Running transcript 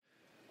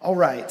All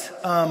right,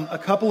 a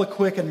couple of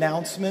quick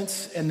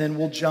announcements, and then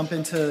we'll jump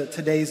into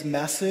today's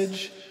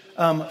message.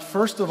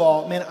 First of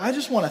all, man, I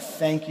just want to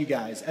thank you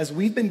guys. As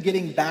we've been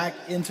getting back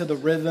into the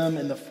rhythm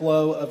and the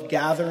flow of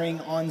gathering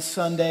on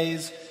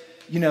Sundays,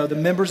 you know, the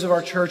members of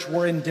our church,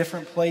 we're in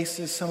different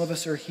places. Some of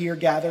us are here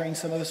gathering,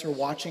 some of us are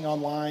watching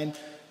online.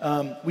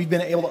 We've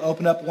been able to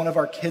open up one of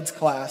our kids'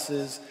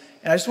 classes,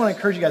 and I just want to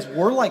encourage you guys,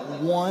 we're like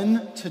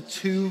 1 to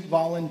 2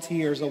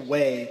 volunteers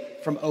away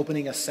from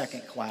opening a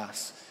second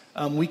class.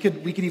 We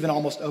could even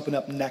almost open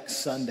up next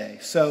Sunday.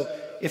 So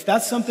if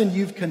that's something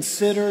you've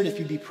considered, if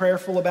you'd be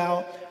prayerful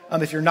about,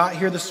 if you're not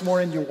here this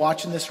morning, you're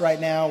watching this right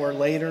now or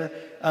later,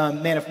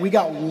 man, if we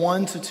got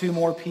 1 to 2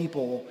 more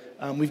people,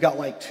 we've got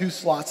like 2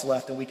 slots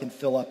left and we can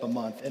fill up a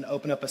month and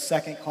open up a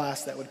second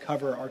class that would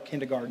cover our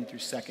kindergarten through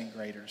second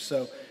graders.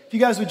 So if you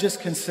guys would just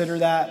consider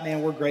that,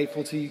 man, we're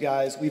grateful to you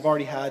guys. We've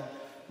already had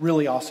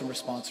really awesome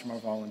response from our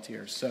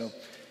volunteers. So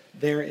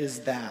there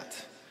is that.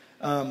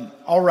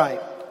 All right.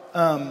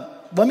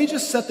 Let me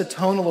just set the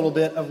tone a little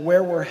bit of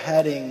where we're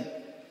heading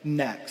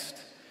next.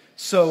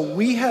 So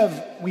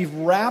we've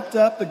wrapped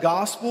up the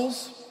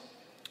Gospels.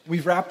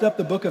 We've wrapped up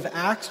the book of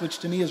Acts, which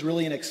to me is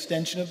really an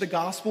extension of the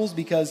Gospels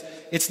because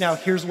it's now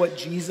here's what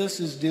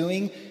Jesus is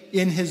doing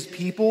in his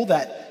people,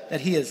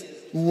 that he has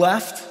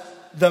left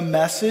the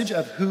message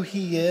of who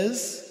he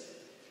is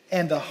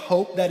and the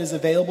hope that is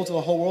available to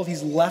the whole world.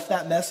 He's left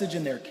that message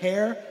in their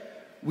care.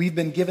 We've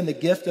been given the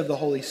gift of the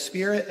Holy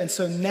Spirit. And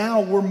so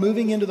now we're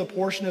moving into the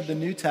portion of the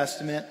New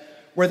Testament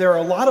where there are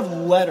a lot of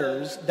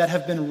letters that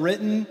have been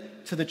written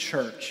to the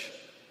church.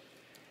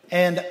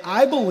 And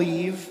I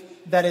believe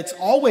that it's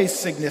always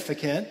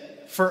significant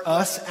for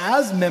us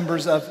as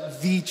members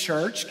of the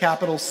church,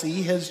 capital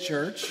C, his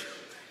church,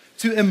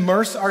 to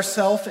immerse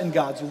ourselves in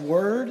God's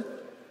word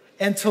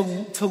and to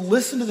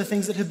listen to the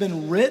things that have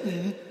been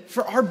written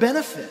for our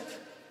benefit.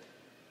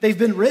 They've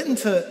been written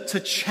to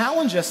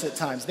challenge us at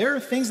times. There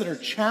are things that are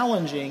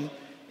challenging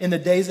in the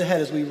days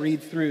ahead as we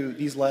read through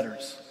these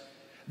letters.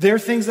 There are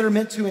things that are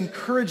meant to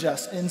encourage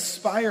us,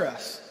 inspire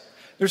us.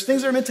 There's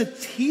things that are meant to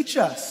teach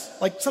us.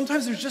 Like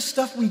sometimes there's just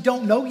stuff we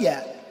don't know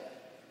yet.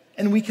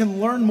 And we can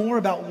learn more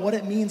about what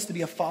it means to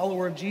be a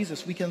follower of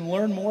Jesus. We can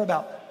learn more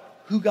about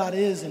who God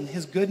is and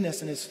his goodness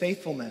and his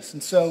faithfulness.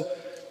 And so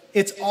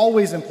it's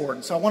always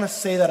important. So I want to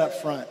say that up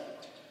front.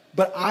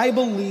 But I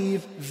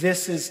believe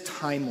this is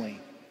timely.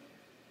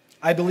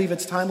 I believe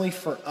it's timely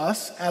for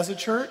us as a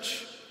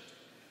church.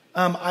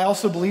 I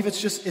also believe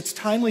it's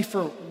timely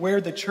for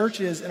where the church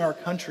is in our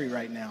country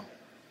right now.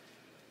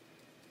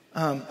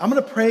 I'm going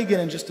to pray again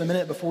in just a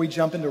minute before we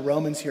jump into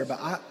Romans here, but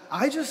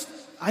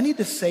I need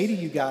to say to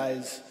you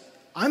guys,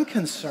 I'm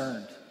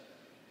concerned.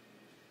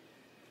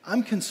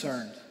 I'm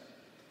concerned.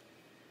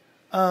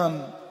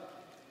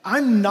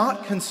 I'm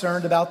not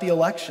concerned about the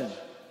election.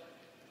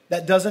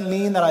 That doesn't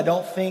mean that I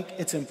don't think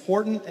it's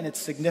important and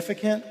it's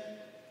significant.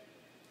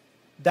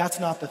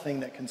 That's not the thing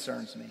that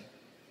concerns me.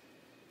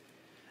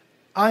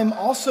 I'm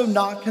also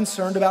not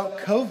concerned about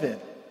COVID.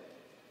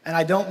 And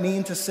I don't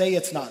mean to say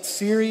it's not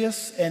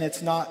serious and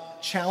it's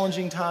not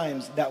challenging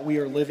times that we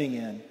are living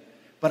in.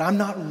 But I'm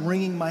not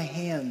wringing my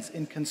hands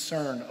in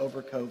concern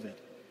over COVID.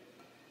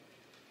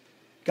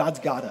 God's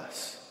got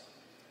us.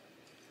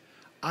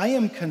 I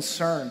am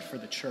concerned for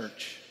the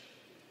church.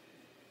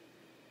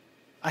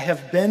 I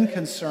have been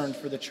concerned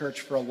for the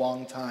church for a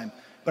long time.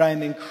 But I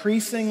am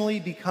increasingly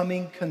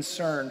becoming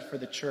concerned for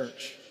the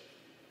church.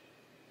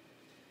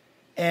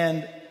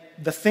 And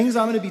the things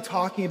I'm going to be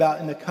talking about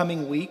in the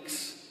coming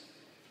weeks,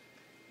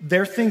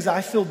 they're things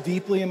I feel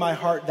deeply in my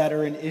heart that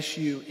are an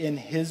issue in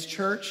his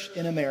church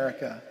in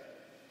America.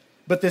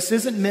 But this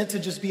isn't meant to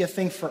just be a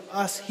thing for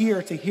us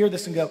here to hear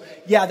this and go,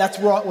 yeah, that's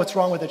what's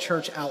wrong with the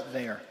church out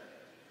there.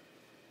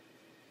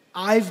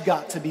 I've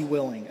got to be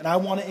willing, and I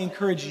want to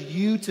encourage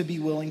you to be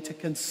willing to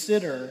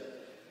consider,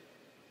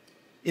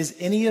 is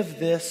any of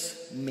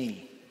this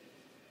me?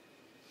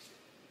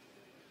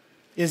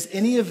 Is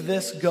any of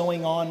this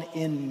going on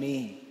in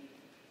me?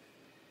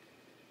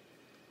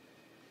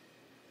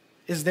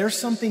 Is there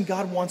something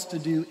God wants to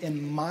do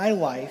in my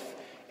life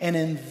and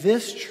in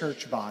this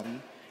church body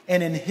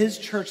and in his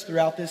church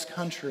throughout this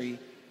country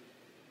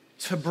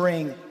to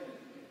bring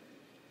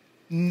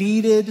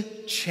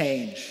needed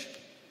change?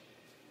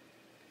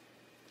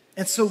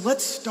 And so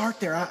let's start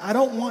there. I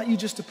don't want you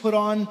just to put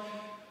on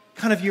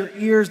kind of your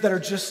ears that are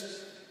just,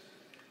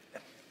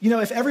 you know,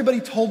 if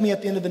everybody told me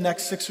at the end of the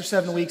next 6 or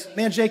 7 weeks,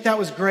 man, Jake, that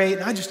was great,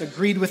 and I just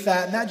agreed with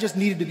that, and that just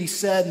needed to be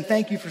said, and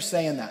thank you for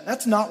saying that.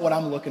 That's not what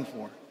I'm looking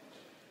for.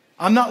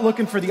 I'm not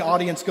looking for the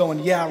audience going,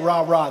 yeah,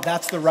 rah, rah,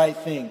 that's the right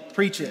thing.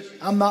 Preach it.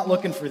 I'm not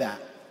looking for that.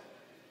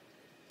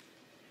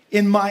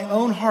 In my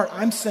own heart,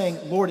 I'm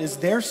saying, Lord, is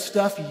there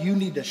stuff you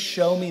need to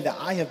show me that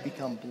I have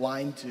become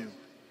blind to,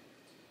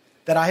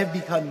 that I have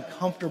become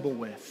comfortable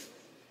with?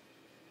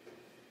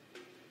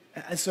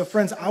 And so,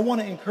 friends, I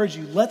want to encourage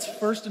you, let's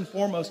first and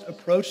foremost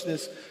approach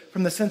this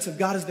from the sense of,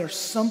 God, is there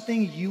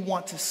something you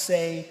want to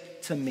say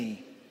to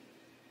me?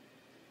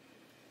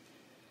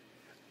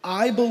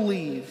 I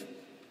believe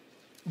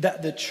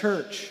that the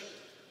church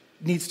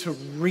needs to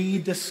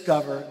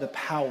rediscover the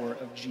power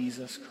of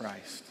Jesus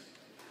Christ.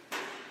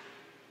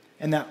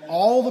 And that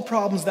all the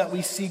problems that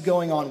we see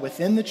going on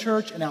within the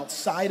church and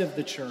outside of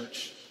the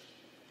church,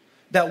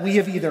 that we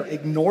have either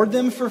ignored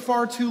them for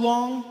far too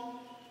long,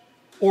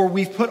 or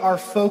we've put our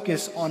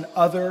focus on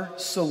other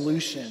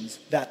solutions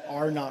that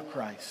are not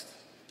Christ.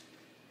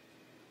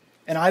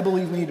 And I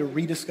believe we need to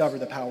rediscover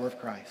the power of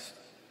Christ.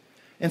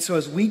 And so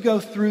as we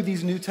go through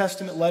these New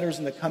Testament letters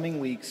in the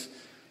coming weeks,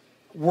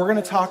 we're going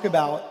to talk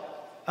about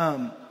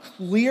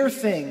clear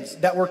things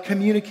that were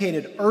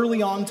communicated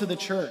early on to the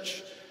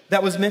church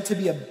that was meant to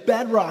be a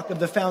bedrock of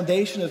the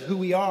foundation of who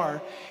we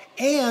are,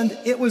 and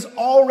it was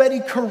already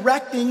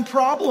correcting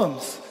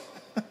problems.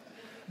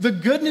 The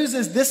good news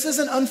is this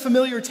isn't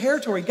unfamiliar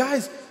territory.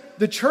 Guys,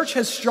 the church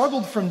has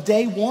struggled from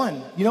day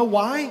one. You know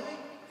why?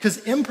 Because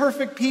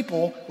imperfect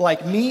people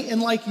like me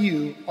and like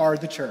you are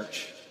the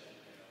church.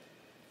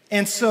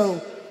 And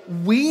so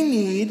we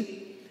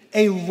need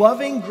a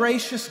loving,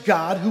 gracious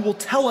God who will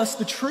tell us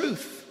the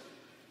truth.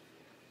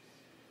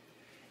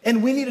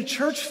 And we need a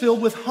church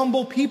filled with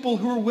humble people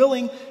who are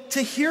willing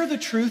to hear the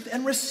truth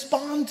and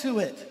respond to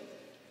it.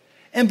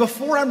 And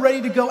before I'm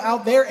ready to go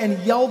out there and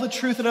yell the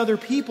truth at other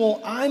people,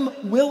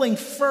 I'm willing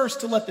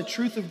first to let the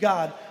truth of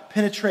God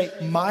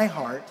penetrate my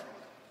heart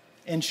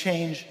and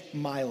change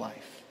my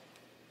life.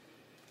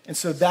 And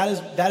so that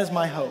is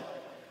my hope.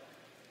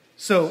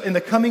 So in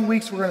the coming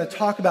weeks, we're going to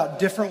talk about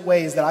different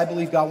ways that I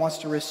believe God wants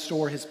to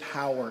restore his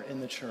power in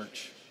the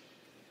church.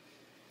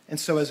 And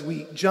so as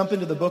we jump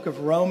into the book of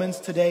Romans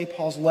today,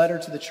 Paul's letter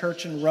to the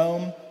church in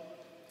Rome,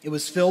 it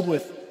was filled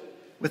with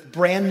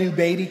brand new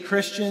baby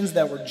Christians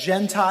that were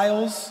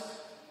Gentiles,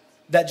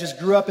 that just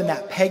grew up in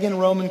that pagan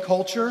Roman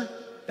culture,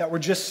 that were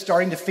just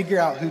starting to figure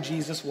out who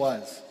Jesus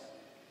was.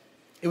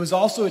 It was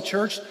also a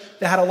church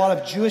that had a lot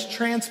of Jewish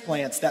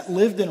transplants that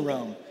lived in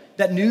Rome,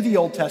 that knew the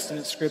Old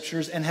Testament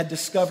scriptures and had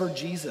discovered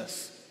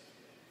Jesus.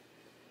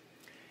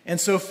 And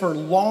so for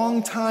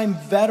longtime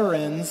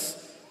veterans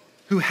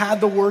who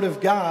had the Word of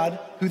God,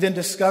 who then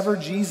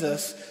discovered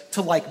Jesus,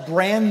 to like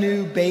brand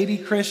new baby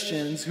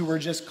Christians who were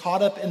just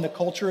caught up in the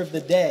culture of the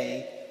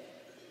day,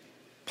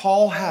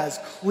 Paul has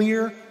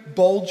clear,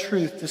 bold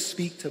truth to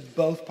speak to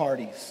both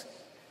parties.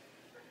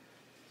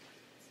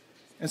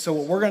 And so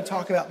what we're going to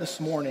talk about this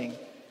morning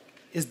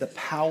is the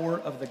power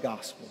of the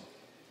gospel.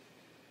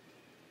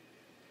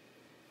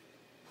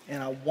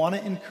 And I want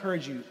to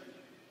encourage you,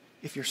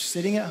 if you're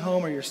sitting at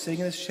home or you're sitting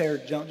in this chair,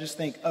 don't just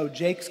think, oh,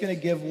 Jake's going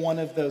to give one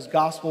of those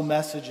gospel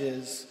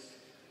messages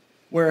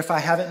where if I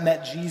haven't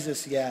met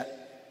Jesus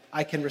yet,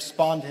 I can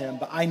respond to him,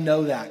 but I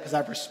know that because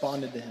I've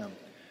responded to him.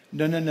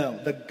 No.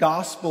 The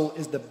gospel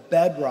is the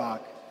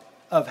bedrock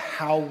of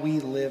how we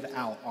live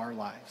out our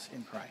lives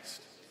in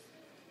Christ.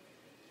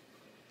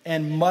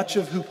 And much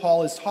of who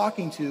Paul is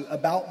talking to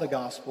about the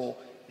gospel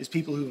is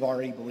people who've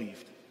already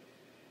believed.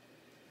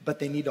 But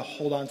they need to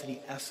hold on to the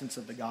essence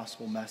of the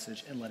gospel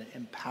message and let it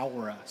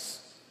empower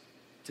us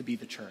to be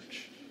the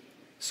church.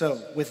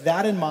 So with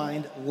that in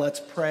mind, let's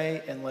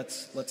pray and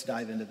let's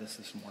dive into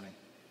this morning.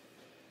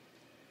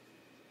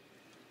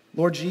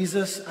 Lord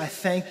Jesus, I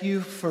thank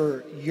you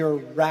for your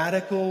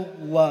radical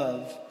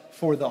love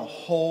for the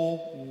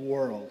whole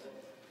world.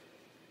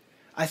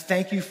 I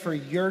thank you for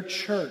your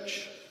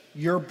church,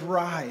 your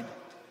bride,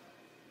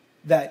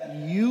 that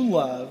you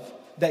love,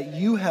 that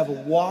you have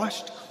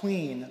washed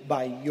clean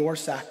by your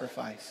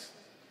sacrifice.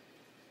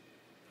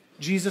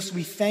 Jesus,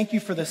 we thank you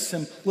for the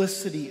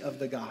simplicity of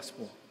the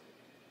gospel.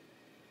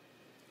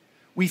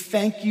 We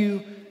thank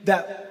you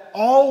that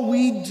all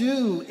we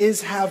do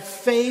is have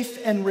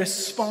faith and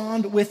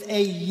respond with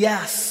a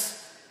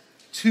yes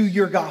to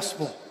your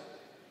gospel.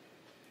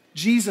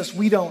 Jesus,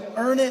 we don't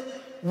earn it.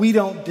 We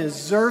don't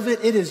deserve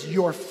it. It is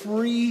your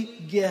free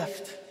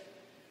gift.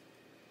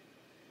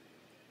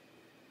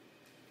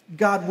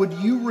 God, would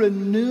you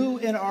renew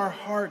in our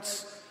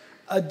hearts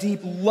a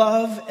deep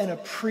love and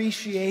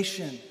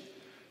appreciation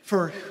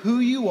for who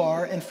you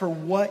are and for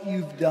what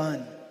you've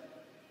done.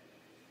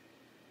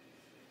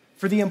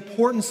 For the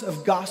importance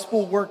of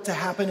gospel work to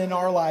happen in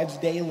our lives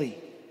daily.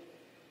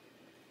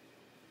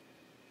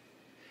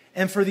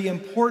 And for the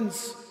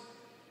importance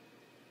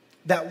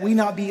that we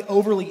not be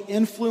overly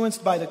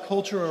influenced by the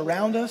culture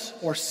around us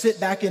or sit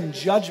back in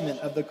judgment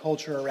of the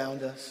culture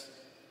around us,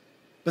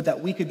 but that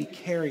we could be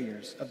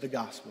carriers of the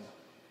gospel.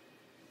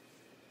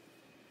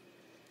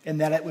 And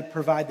that it would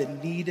provide the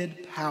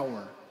needed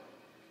power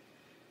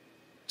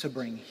to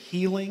bring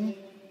healing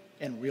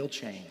and real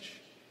change.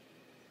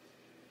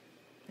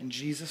 In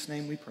Jesus'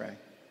 name we pray.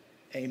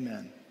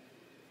 Amen.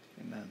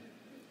 Amen.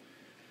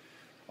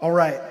 All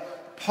right.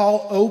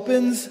 Paul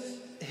opens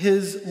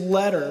his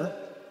letter,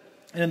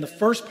 and in the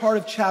first part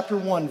of chapter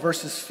 1,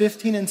 verses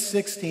 15 and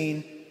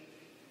 16,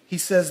 he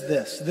says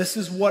this. This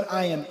is what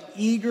I am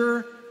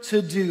eager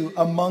to do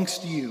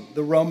amongst you,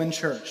 the Roman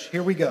church.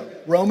 Here we go.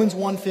 Romans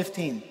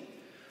 1:15.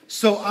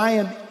 So I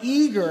am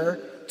eager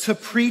to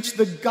preach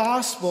the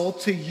gospel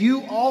to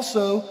you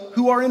also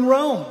who are in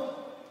Rome.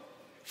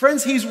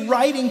 Friends, he's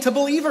writing to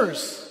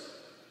believers.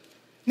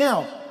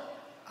 Now,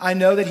 I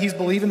know that he's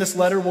believing this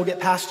letter will get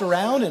passed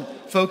around and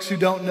folks who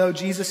don't know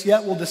Jesus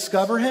yet will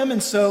discover him.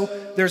 And so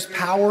there's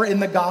power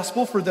in the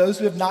gospel for those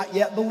who have not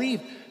yet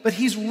believed. But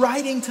he's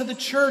writing to the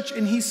church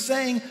and he's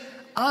saying,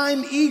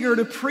 I'm eager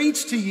to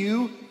preach to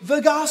you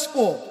the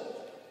gospel.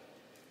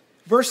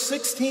 Verse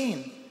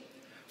 16,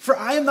 for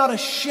I am not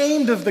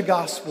ashamed of the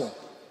gospel.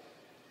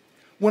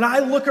 When I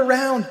look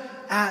around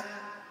at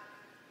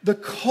the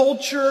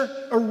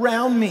culture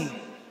around me,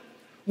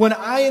 when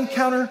I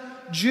encounter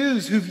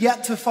Jews who've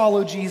yet to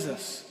follow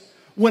Jesus,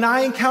 when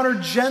I encounter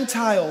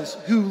Gentiles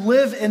who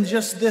live in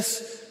just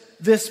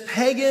this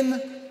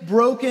pagan,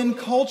 broken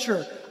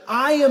culture,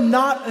 I am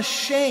not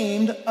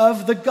ashamed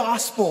of the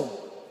gospel.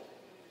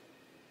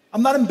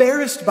 I'm not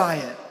embarrassed by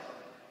it.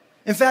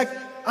 In fact,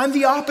 I'm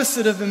the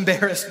opposite of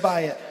embarrassed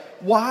by it.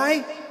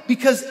 Why?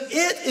 Because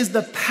it is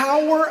the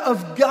power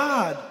of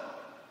God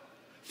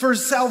for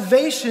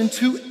salvation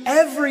to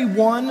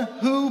everyone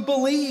who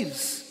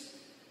believes.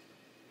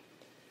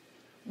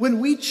 When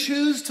we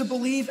choose to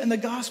believe in the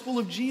gospel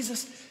of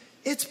Jesus,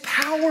 it's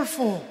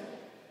powerful.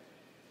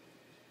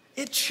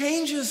 It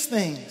changes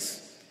things.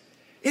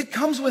 It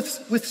comes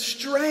with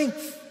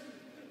strength.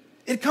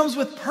 It comes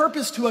with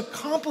purpose to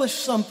accomplish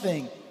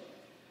something.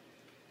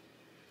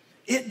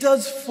 It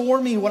does for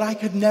me what I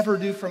could never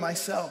do for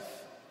myself.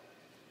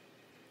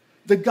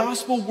 The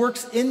gospel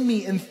works in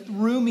me and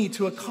through me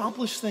to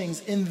accomplish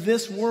things in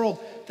this world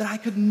that I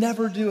could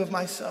never do of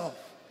myself.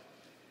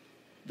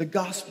 The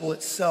gospel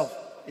itself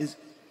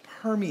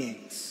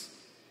permeates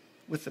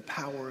with the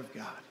power of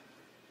God.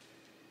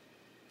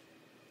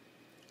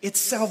 It's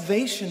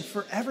salvation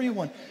for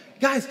everyone.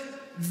 Guys,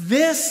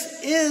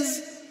 this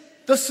is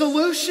the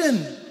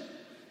solution.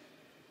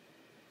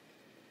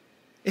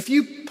 If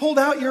you pulled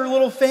out your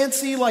little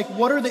fancy,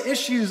 what are the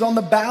issues on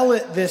the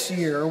ballot this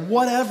year or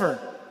whatever,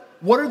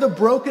 what are the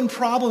broken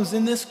problems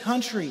in this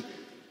country?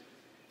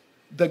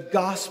 The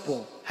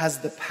gospel has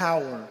the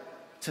power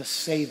to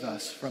save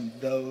us from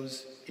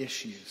those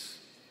issues.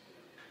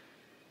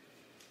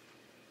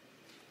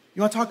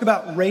 You want to talk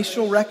about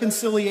racial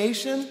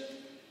reconciliation?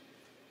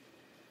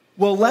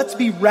 Well, let's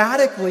be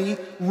radically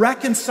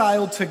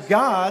reconciled to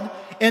God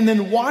and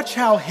then watch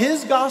how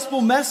his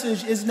gospel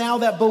message is now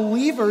that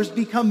believers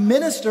become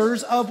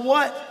ministers of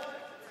what?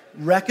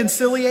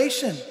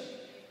 Reconciliation.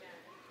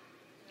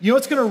 You know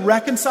what's going to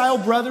reconcile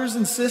brothers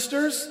and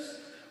sisters?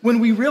 When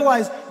we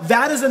realize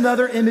that is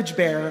another image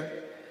bearer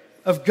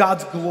of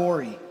God's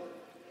glory.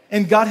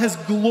 And God has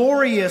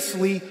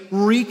gloriously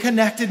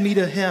reconnected me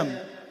to him.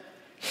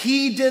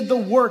 He did the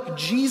work.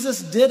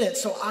 Jesus did it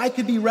so I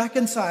could be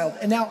reconciled.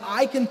 And now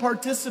I can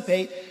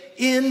participate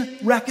in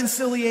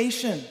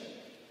reconciliation.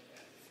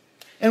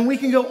 And we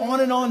can go on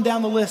and on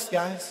down the list,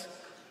 guys.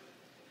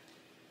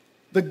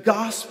 The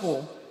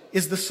gospel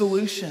is the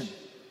solution.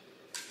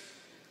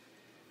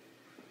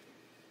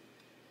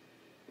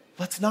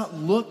 Let's not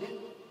look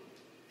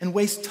and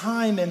waste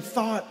time and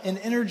thought and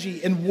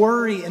energy and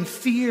worry and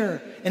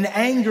fear and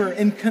anger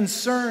and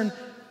concern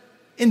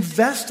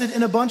invested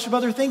in a bunch of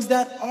other things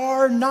that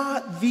are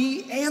not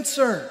the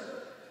answer.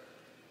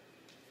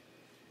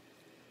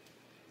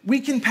 We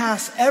can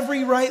pass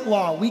every right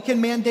law. We can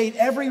mandate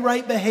every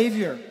right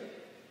behavior.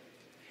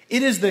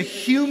 It is the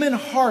human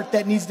heart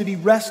that needs to be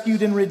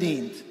rescued and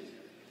redeemed.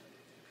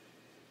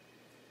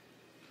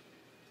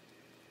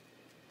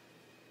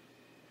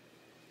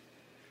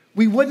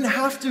 We wouldn't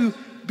have to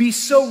be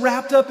so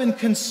wrapped up and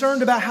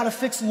concerned about how to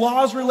fix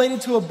laws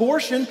related to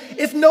abortion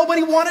if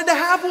nobody wanted to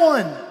have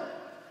one.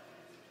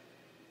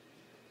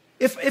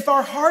 If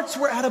our hearts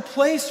were at a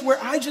place where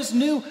I just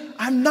knew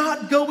I'm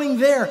not going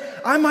there,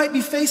 I might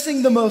be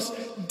facing the most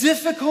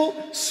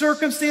difficult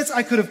circumstance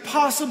I could have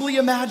possibly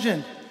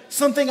imagined.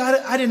 Something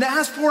I didn't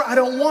ask for, I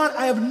don't want,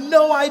 I have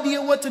no idea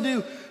what to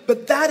do.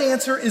 But that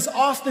answer is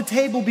off the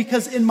table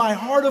because in my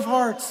heart of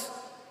hearts,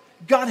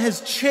 God has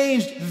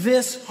changed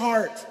this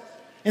heart.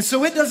 And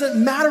so it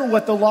doesn't matter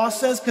what the law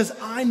says because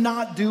I'm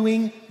not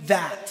doing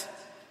that.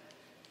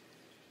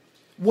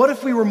 What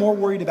if we were more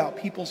worried about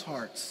people's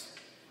hearts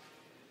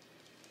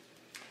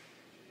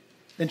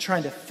than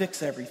trying to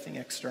fix everything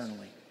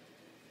externally?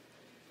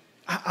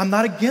 I'm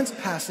not against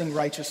passing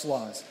righteous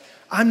laws.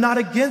 I'm not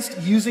against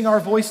using our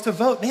voice to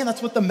vote. Man,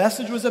 that's what the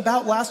message was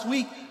about last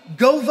week.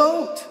 Go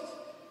vote.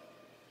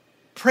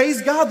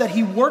 Praise God that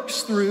he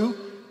works through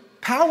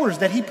powers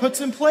that he puts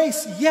in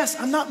place. Yes,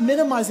 I'm not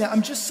minimizing that.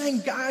 I'm just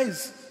saying,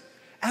 guys,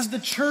 as the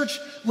church,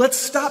 let's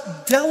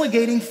stop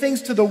delegating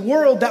things to the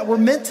world that were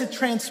meant to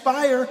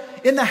transpire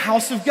in the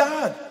house of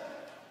God.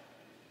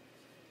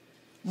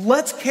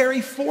 Let's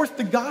carry forth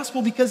the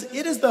gospel because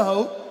it is the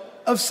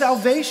hope of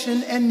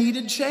salvation and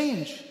needed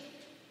change.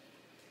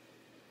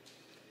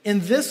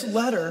 In this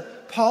letter,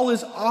 Paul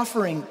is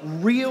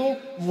offering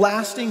real,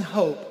 lasting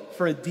hope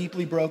for a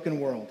deeply broken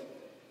world.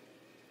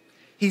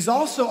 He's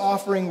also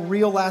offering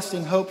real,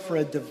 lasting hope for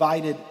a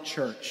divided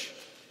church.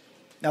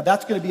 Now,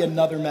 that's going to be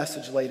another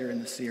message later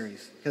in the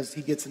series because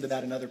he gets into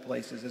that in other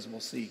places, as we'll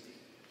see.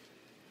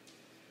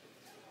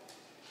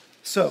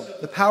 So,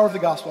 the power of the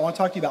gospel. I want to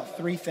talk to you about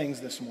three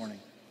things this morning.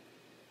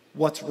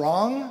 What's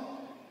wrong,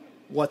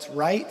 what's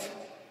right,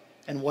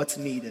 and what's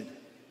needed.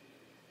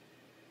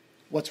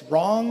 What's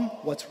wrong,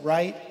 what's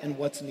right, and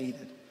what's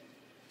needed.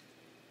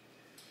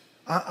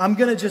 I'm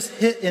going to just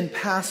hit in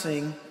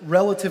passing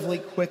relatively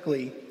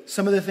quickly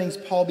some of the things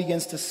Paul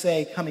begins to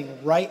say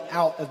coming right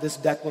out of this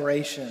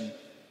declaration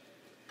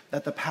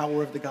that the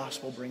power of the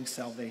gospel brings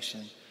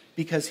salvation,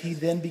 because he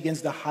then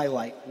begins to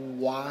highlight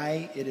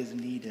why it is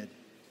needed,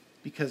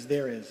 because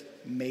there is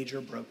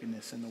major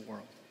brokenness in the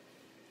world.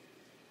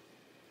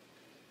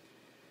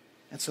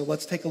 And so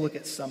let's take a look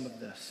at some of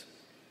this.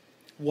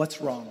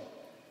 What's wrong?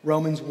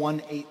 Romans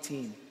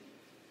 1:18.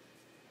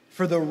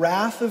 For the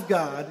wrath of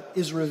God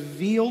is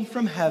revealed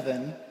from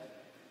heaven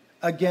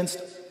against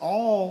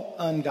all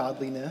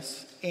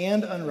ungodliness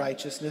and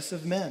unrighteousness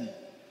of men,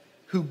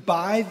 who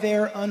by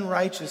their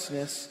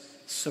unrighteousness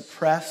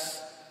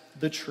suppress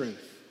the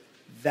truth.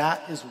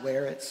 That is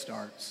where it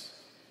starts.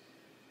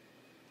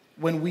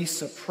 When we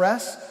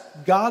suppress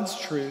God's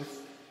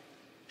truth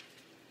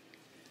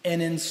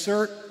and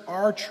insert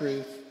our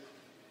truth,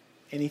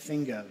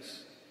 anything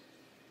goes.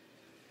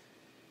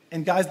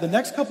 And guys, the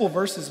next couple of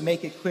verses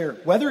make it clear.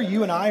 Whether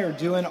you and I are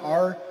doing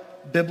our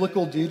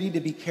biblical duty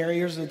to be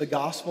carriers of the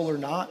gospel or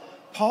not,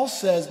 Paul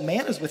says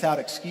man is without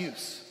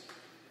excuse.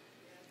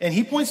 And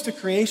he points to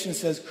creation and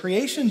says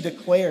creation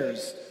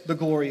declares the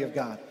glory of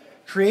God.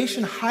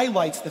 Creation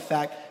highlights the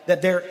fact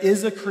that there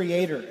is a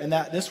creator and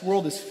that this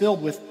world is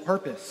filled with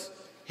purpose,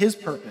 his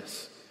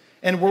purpose.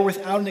 And we're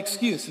without an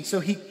excuse. And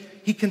so he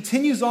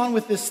continues on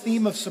with this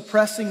theme of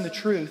suppressing the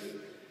truth.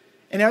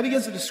 And now he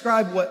begins to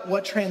describe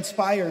what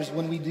transpires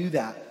when we do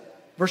that.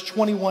 Verse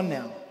 21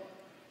 now.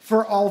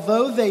 For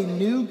although they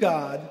knew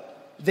God,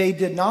 they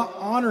did not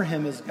honor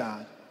him as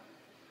God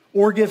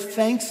or give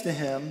thanks to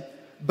him,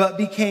 but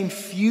became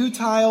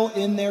futile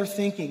in their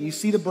thinking. You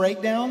see the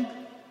breakdown?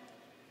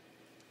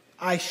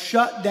 I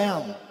shut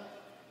down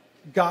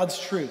God's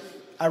truth.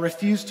 I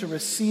refuse to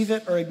receive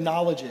it or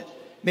acknowledge it.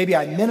 Maybe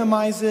I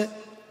minimize it,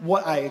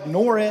 I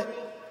ignore it.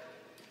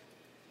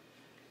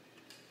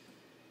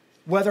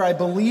 Whether I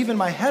believe in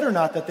my head or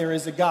not that there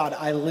is a God,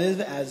 I live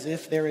as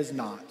if there is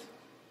not.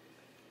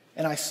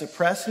 And I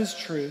suppress his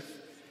truth,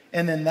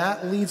 and then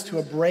that leads to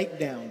a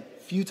breakdown,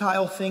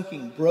 futile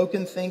thinking,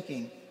 broken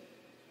thinking,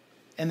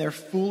 and their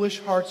foolish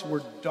hearts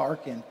were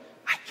darkened.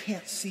 I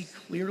can't see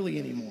clearly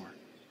anymore.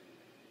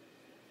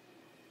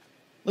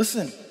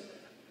 Listen,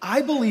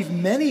 I believe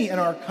many in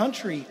our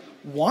country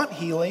want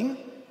healing,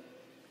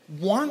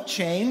 want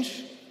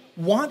change,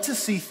 want to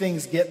see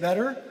things get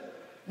better.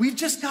 We've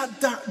just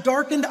got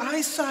darkened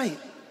eyesight.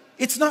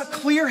 It's not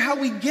clear how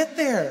we get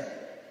there.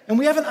 And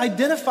we haven't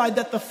identified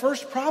that the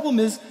first problem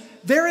is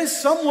there is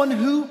someone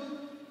who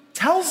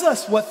tells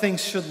us what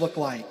things should look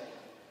like,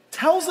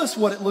 tells us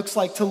what it looks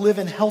like to live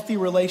in healthy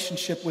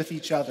relationship with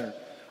each other,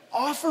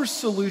 offers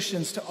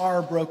solutions to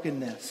our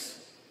brokenness.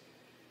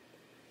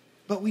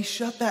 But we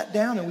shut that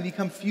down and we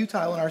become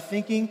futile in our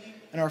thinking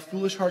and our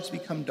foolish hearts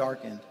become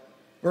darkened.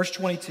 Verse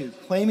 22,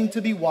 claiming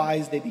to be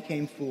wise, they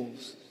became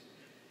fools,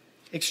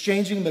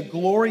 exchanging the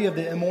glory of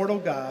the immortal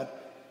God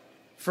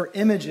for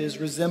images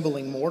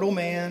resembling mortal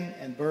man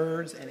and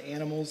birds and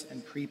animals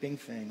and creeping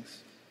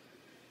things.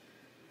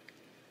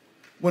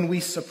 When we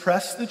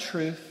suppress the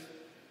truth,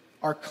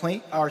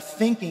 our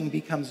thinking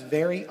becomes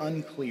very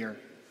unclear,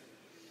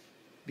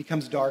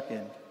 becomes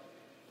darkened.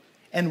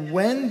 And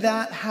when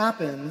that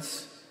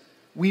happens,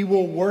 we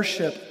will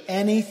worship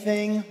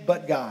anything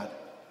but God.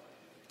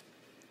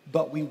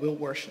 But we will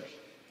worship.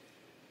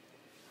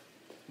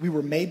 We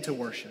were made to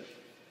worship.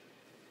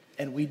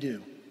 And we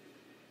do.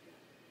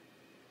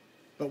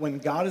 But when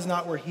God is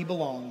not where he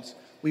belongs,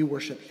 we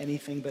worship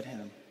anything but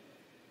him.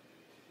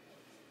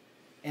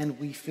 And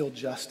we feel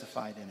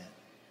justified in it.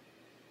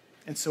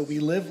 And so we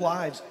live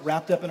lives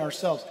wrapped up in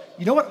ourselves.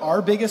 You know what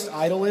our biggest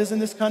idol is in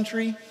this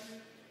country?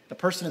 The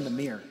person in the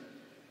mirror.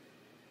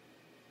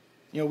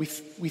 You know, we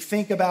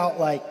think about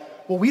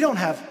we don't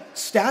have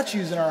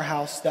statues in our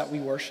house that we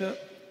worship.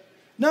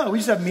 No, we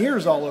just have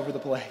mirrors all over the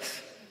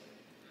place.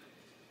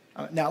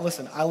 Now,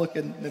 listen, I look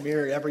in the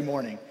mirror every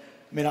morning.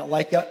 I may not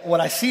like what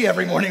I see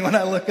every morning when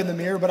I look in the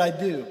mirror, but I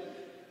do.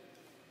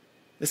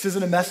 This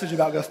isn't a message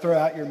about go throw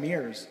out your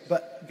mirrors.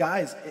 But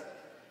guys,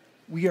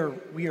 we are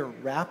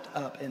wrapped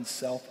up and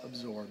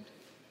self-absorbed.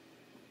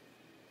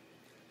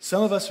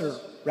 Some of us are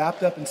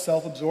wrapped up and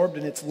self-absorbed,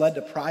 and it's led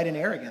to pride and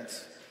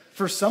arrogance.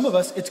 For some of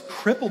us, it's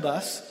crippled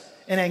us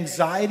in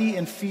anxiety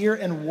and fear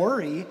and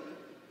worry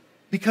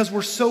because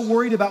we're so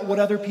worried about what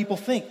other people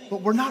think.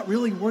 But we're not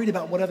really worried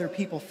about what other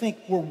people think.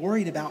 We're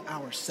worried about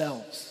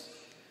ourselves.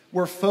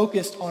 We're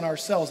focused on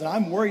ourselves, and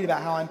I'm worried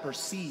about how I'm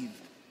perceived.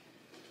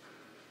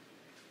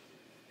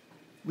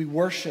 We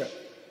worship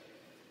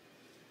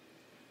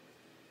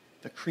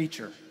the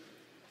creature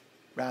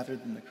rather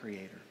than the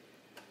creator.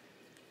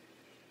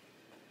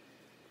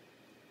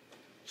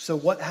 So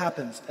what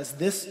happens as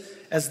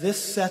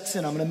this sets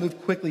in? I'm going to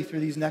move quickly through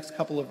these next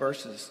couple of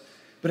verses.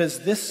 But as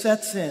this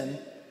sets in,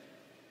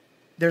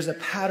 there's a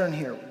pattern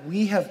here.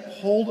 We have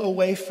pulled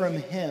away from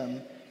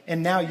him,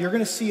 and now you're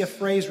going to see a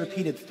phrase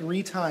repeated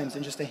 3 times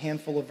in just a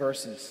handful of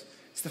verses.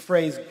 It's the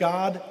phrase,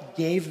 God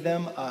gave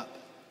them up.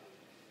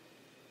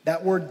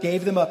 That word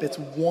gave them up, it's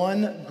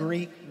one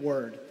Greek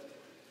word.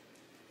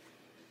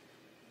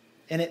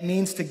 And it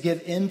means to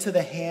give into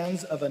the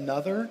hands of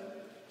another,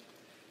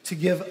 to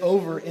give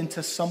over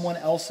into someone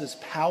else's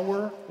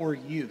power or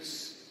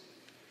use.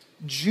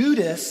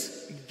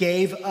 Judas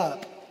gave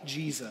up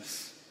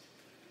Jesus.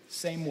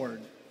 Same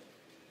word.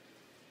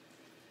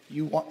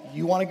 You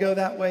want to go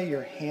that way,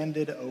 you're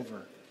handed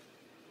over.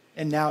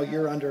 And now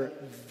you're under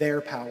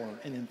their power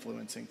and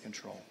influence and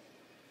control.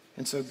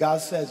 And so God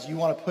says, you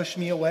want to push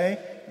me away?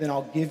 Then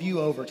I'll give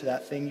you over to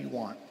that thing you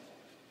want.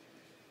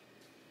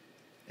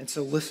 And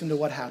so listen to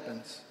what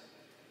happens.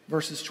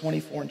 Verses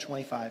 24 and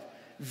 25.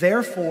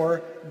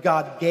 Therefore,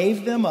 God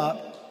gave them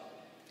up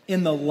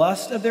in the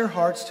lust of their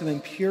hearts to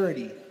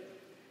impurity,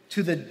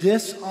 to the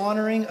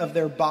dishonoring of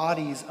their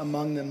bodies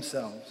among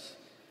themselves,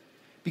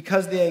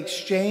 because they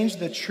exchanged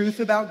the truth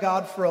about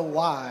God for a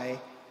lie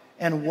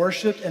and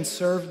worshiped and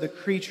served the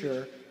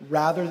creature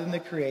rather than the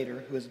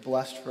Creator, who is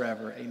blessed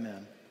forever.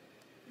 Amen.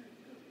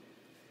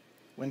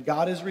 When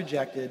God is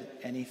rejected,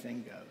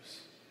 anything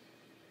goes.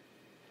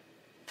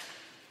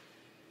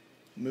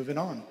 Moving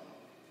on.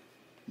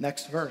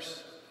 Next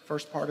verse,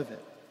 first part of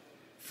it.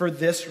 For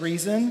this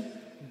reason,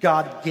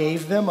 God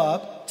gave them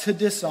up to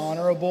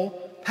dishonorable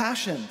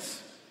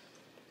passions.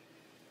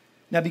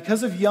 Now,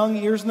 because of young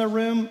ears in the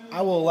room,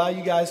 I will allow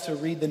you guys to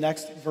read the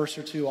next verse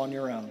or two on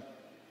your own.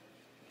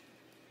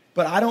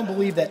 But I don't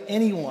believe that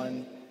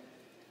anyone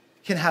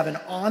can have an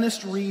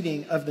honest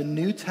reading of the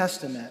New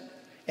Testament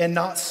and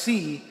not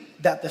see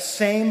that the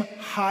same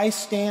high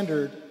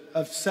standard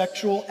of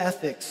sexual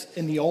ethics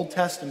in the Old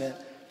Testament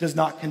does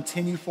not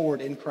continue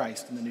forward in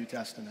Christ in the New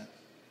Testament.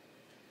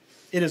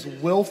 It is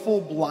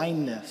willful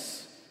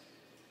blindness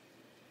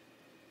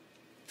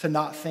to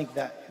not think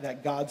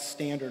that God's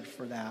standard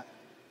for that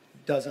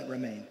doesn't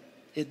remain.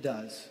 It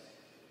does.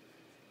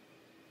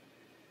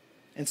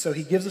 And so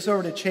he gives us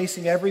over to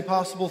chasing every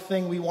possible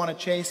thing we want to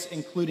chase,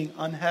 including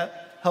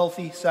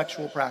unhealthy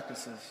sexual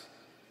practices.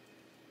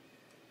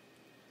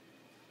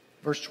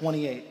 Verse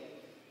 28.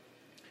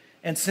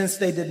 And since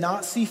they did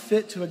not see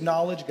fit to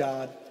acknowledge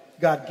God,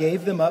 God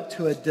gave them up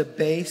to a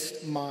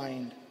debased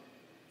mind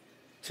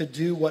to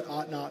do what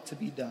ought not to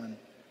be done.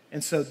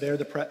 And so there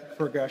the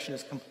progression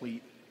is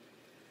complete.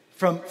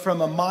 From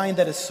a mind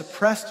that has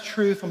suppressed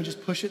truth, let me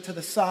just push it to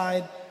the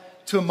side,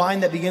 to a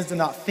mind that begins to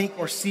not think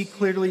or see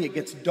clearly, it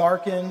gets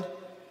darkened,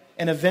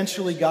 and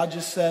eventually God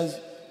just says,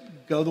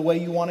 go the way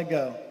you want to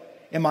go.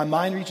 And my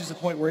mind reaches a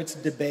point where it's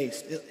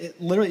debased.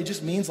 It literally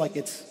just means like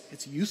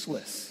it's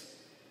useless.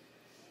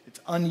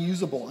 It's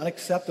unusable,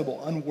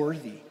 unacceptable,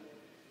 unworthy.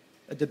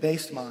 A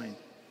debased mind.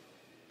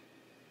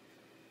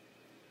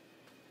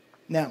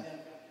 Now,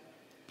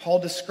 Paul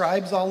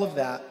describes all of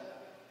that,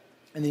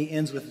 and then he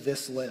ends with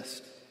this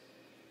list.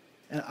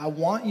 And I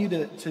want you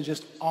to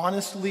just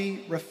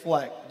honestly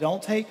reflect.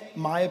 Don't take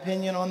my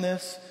opinion on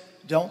this.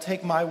 Don't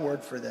take my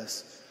word for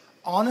this.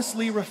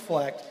 Honestly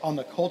reflect on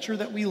the culture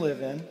that we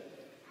live in.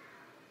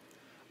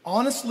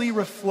 Honestly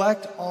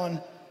reflect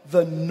on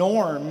the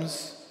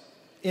norms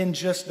in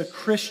just the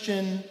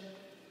Christian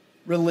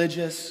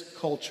religious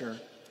culture.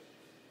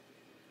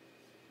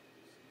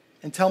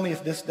 And tell me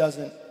if this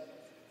doesn't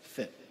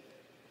fit.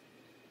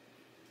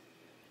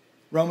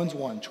 Romans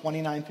 1,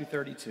 29 through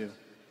 32.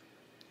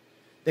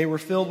 They were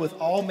filled with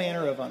all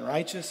manner of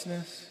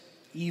unrighteousness,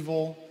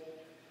 evil,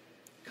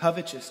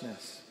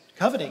 covetousness.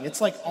 Coveting,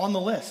 it's like on the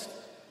list.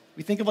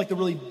 We think of like the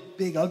really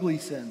big, ugly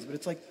sins, but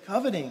it's like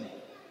coveting,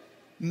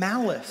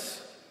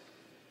 malice.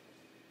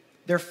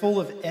 They're full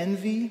of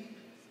envy,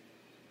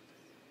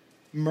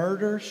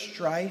 murder,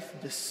 strife,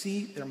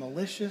 deceit. They're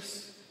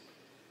malicious.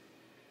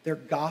 They're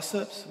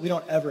gossips. We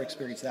don't ever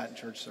experience that in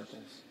church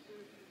circles.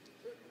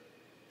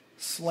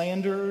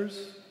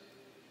 Slanderers,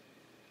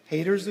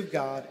 haters of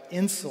God,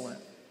 insolent,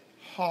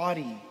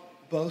 haughty,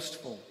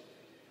 boastful,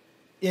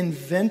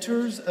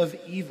 inventors of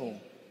evil,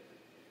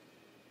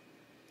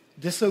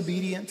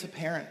 disobedient to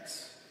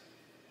parents,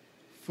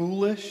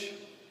 foolish,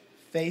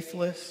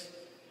 faithless,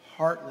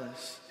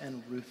 heartless,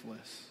 and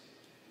ruthless.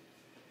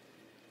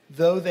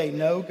 Though they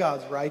know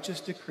God's righteous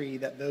decree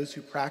that those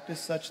who practice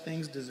such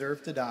things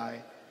deserve to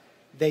die,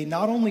 they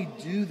not only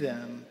do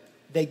them,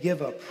 they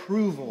give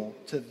approval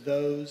to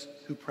those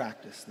who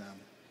practice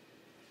them.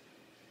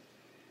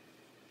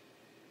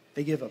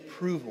 They give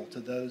approval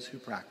to those who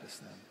practice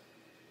them.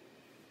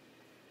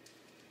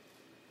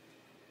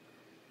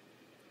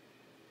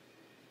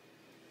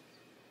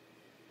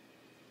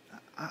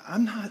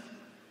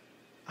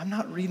 I'm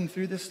not reading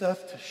through this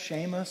stuff to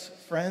shame us,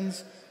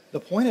 friends. The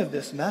point of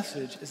this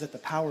message is that the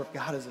power of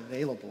God is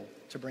available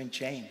to bring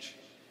change.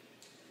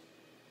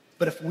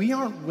 But if we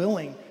aren't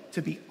willing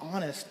to be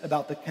honest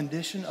about the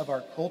condition of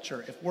our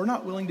culture, if we're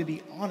not willing to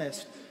be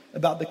honest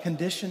about the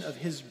condition of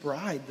his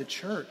bride, the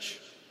church,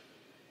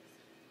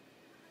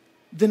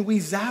 then we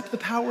zap the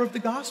power of the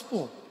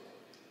gospel.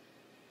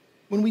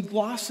 When we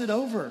gloss it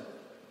over.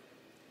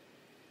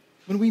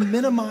 When we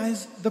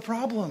minimize the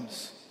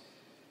problems.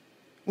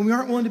 when we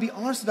aren't willing to be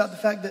honest about the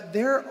fact that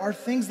there are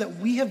things that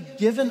we have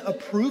given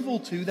approval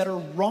to that are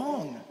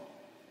wrong,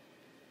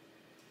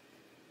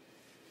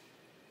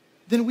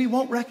 then we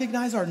won't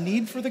recognize our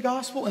need for the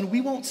gospel and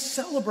we won't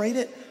celebrate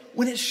it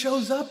when it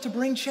shows up to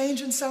bring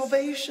change and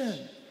salvation.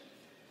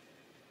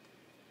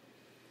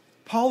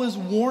 Paul is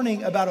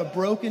warning about a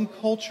broken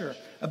culture,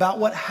 about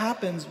what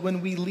happens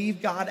when we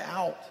leave God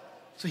out.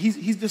 So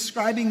he's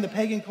describing the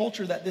pagan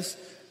culture that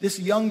this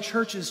young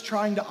church is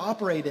trying to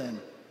operate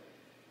in.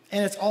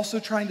 And it's also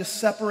trying to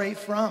separate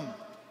from.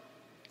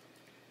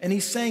 And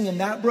he's saying in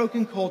that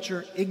broken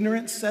culture,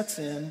 ignorance sets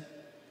in.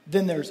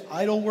 Then there's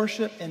idol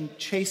worship and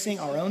chasing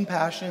our own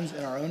passions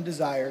and our own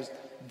desires.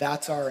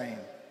 That's our aim.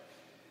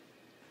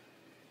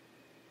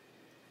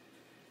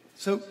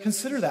 So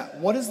consider that.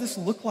 What does this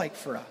look like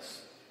for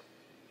us?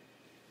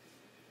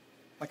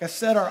 Like I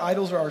said, our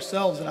idols are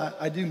ourselves, and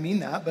I do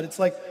mean that, but it's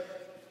like,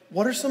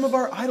 what are some of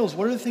our idols?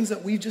 What are the things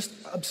that we've just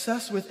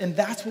obsessed with, and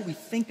that's what we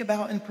think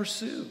about and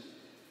pursue?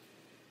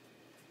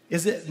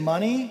 Is it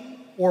money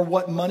or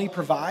what money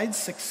provides,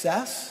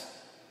 success?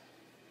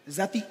 Is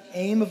that the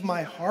aim of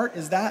my heart?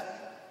 Is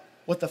that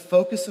what the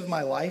focus of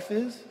my life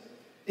is?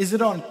 Is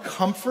it on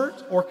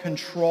comfort or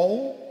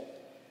control?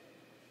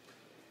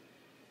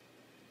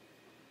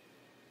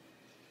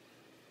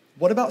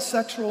 What about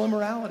sexual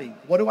immorality?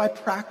 What do I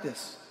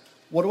practice?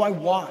 What do I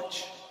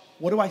watch?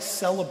 What do I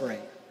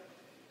celebrate?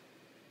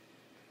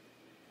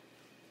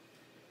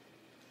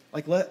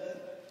 Like,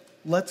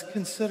 let's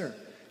consider.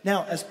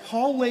 Now, as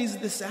Paul lays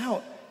this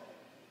out,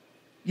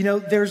 you know,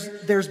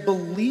 there's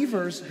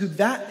believers who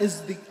that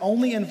is the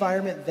only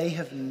environment they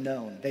have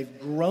known. They've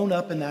grown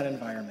up in that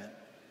environment.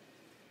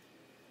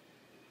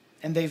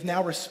 And they've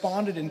now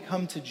responded and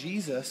come to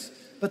Jesus,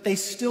 but they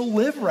still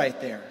live right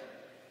there.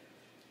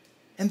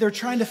 And they're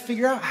trying to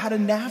figure out how to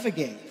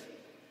navigate.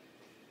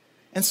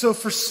 And so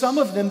for some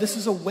of them, this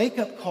is a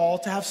wake-up call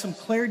to have some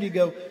clarity to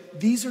go,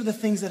 these are the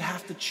things that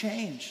have to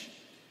change.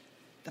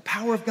 The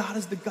power of God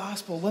is the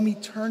gospel. Let me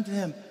turn to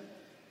him.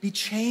 Be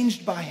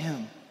changed by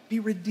him. Be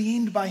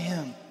redeemed by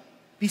him.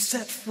 Be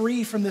set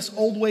free from this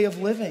old way of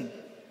living.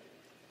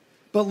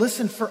 But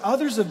listen, for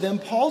others of them,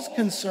 Paul's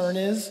concern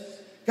is,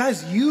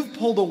 guys, you've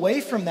pulled away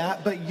from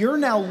that, but you're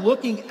now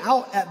looking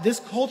out at this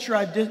culture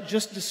I've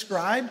just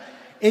described,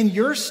 and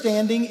you're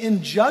standing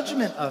in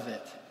judgment of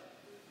it.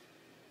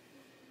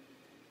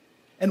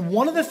 And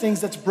one of the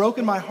things that's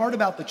broken my heart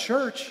about the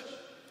church,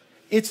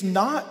 it's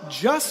not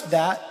just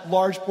that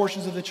large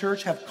portions of the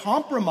church have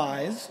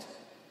compromised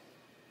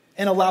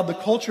and allowed the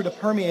culture to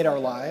permeate our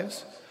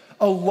lives.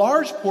 A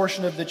large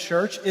portion of the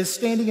church is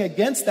standing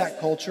against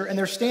that culture, and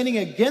they're standing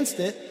against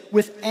it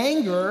with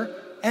anger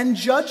and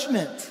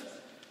judgment.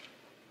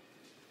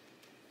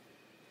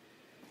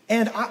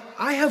 And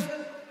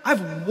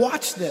I've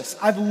watched this,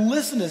 I've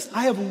listened to this,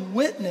 I have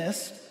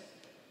witnessed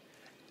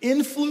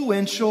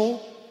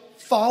influential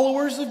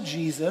followers of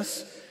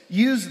Jesus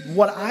use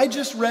what I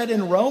just read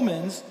in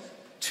Romans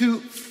to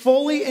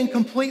fully and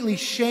completely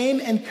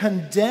shame and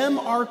condemn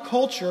our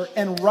culture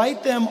and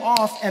write them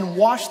off and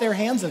wash their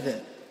hands of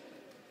it.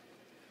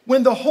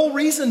 When the whole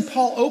reason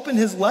Paul opened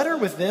his letter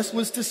with this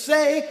was to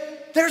say,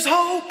 there's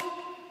hope.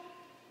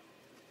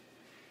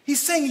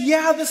 He's saying,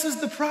 yeah, this is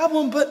the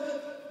problem,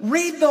 but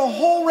read the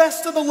whole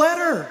rest of the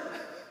letter.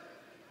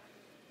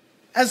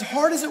 As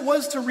hard as it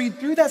was to read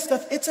through that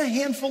stuff, it's a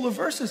handful of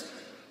verses.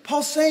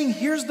 Paul's saying,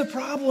 here's the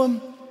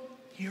problem,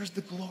 here's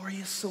the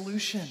glorious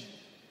solution.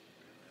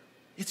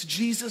 It's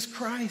Jesus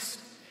Christ.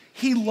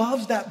 He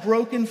loves that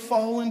broken,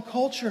 fallen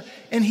culture,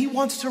 and he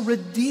wants to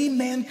redeem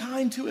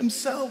mankind to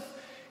himself,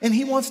 and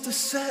he wants to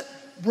set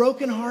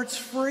broken hearts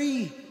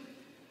free.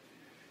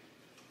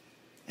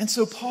 And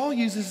so Paul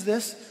uses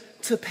this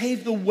to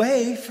pave the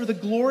way for the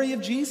glory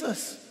of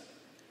Jesus.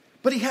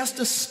 But he has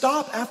to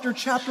stop after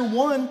chapter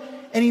 1,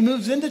 and he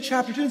moves into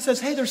chapter 2 and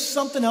says, hey, there's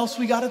something else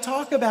we got to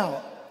talk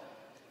about.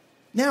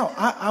 Now,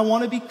 I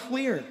want to be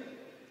clear.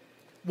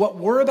 What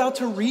we're about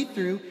to read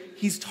through,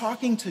 he's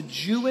talking to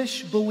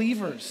Jewish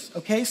believers,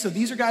 okay? So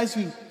these are guys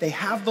who, they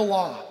have the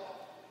law.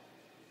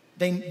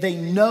 They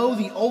know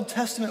the Old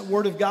Testament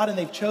word of God, and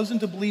they've chosen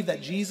to believe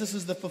that Jesus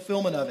is the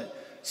fulfillment of it.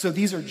 So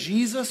these are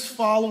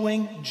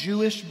Jesus-following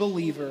Jewish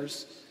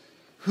believers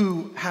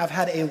who have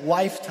had a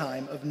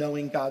lifetime of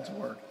knowing God's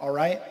word, all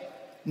right?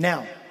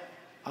 Now,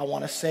 I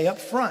want to say up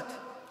front,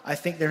 I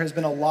think there has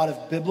been a lot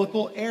of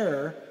biblical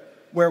error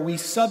where we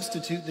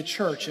substitute the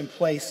church in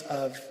place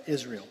of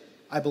Israel.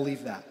 I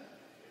believe that.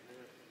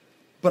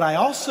 But I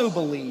also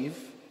believe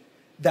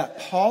that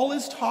Paul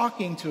is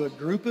talking to a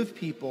group of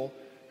people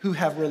who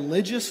have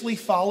religiously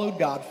followed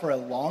God for a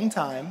long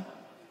time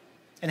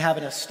and have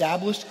an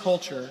established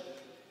culture,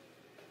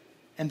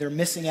 and they're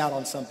missing out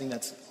on something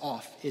that's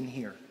off in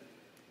here.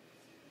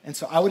 And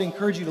so I would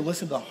encourage you to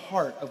listen to the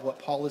heart of what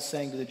Paul is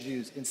saying to the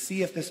Jews and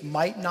see if this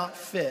might not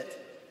fit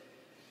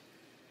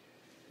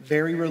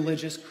very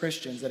religious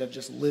Christians that have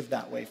just lived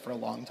that way for a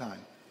long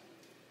time.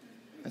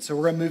 And so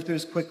we're going to move through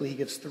this quickly. He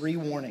gives 3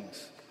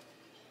 warnings.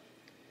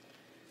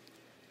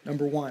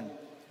 Number 1,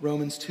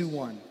 Romans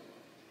 2:1.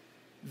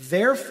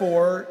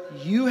 Therefore,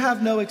 you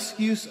have no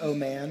excuse, O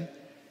man,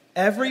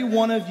 every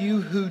one of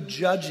you who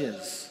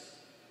judges.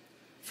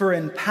 For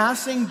in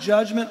passing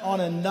judgment on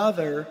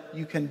another,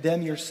 you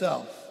condemn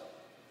yourself,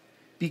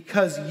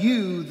 because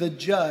you, the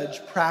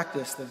judge,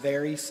 practice the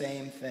very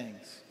same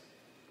things.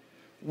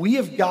 We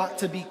have got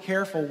to be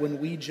careful when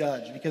we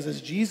judge, because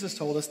as Jesus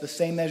told us, the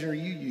same measure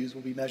you use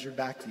will be measured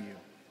back to you.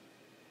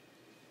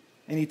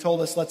 And he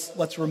told us,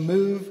 let's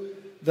remove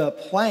the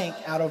plank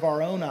out of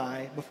our own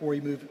eye before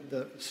we move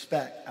the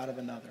speck out of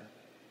another.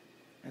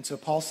 And so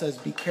Paul says,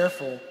 be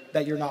careful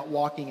that you're not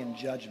walking in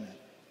judgment.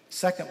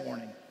 Second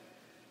warning,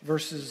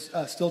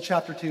 still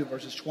chapter 2,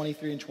 verses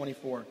 23 and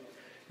 24.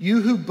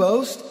 You who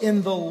boast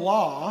in the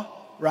law,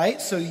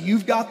 right? So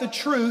you've got the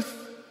truth,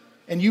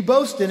 and you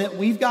boast in it.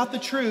 We've got the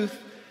truth.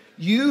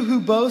 You who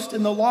boast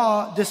in the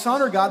law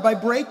dishonor God by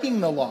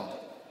breaking the law.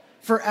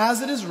 For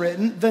as it is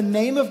written, the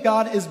name of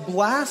God is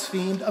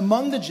blasphemed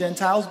among the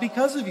Gentiles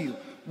because of you.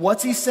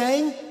 What's he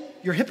saying?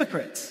 You're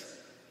hypocrites.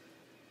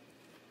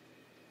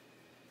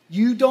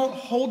 You don't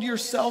hold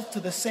yourself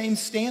to the same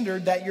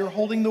standard that you're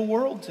holding the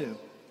world to.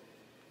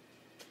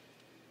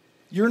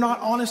 You're not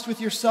honest with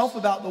yourself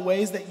about the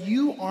ways that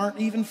you aren't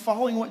even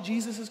following what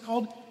Jesus has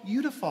called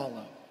you to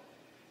follow.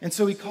 And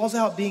so he calls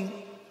out being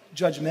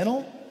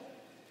judgmental,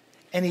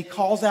 and he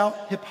calls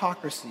out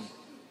hypocrisy.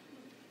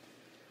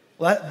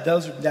 Well,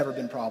 those have never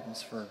been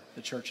problems for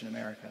the church in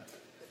America.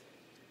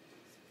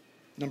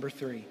 Number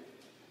 3,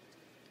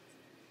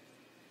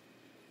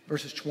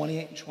 verses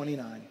 28 and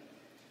 29.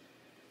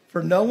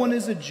 For no one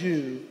is a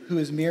Jew who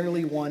is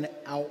merely one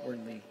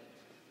outwardly,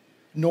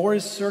 nor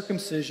is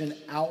circumcision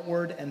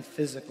outward and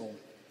physical.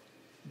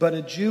 But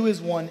a Jew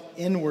is one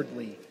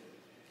inwardly,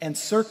 and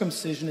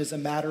circumcision is a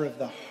matter of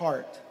the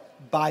heart,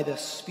 by the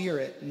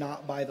Spirit,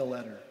 not by the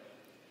letter.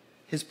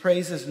 His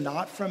praise is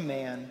not from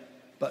man,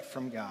 but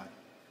from God.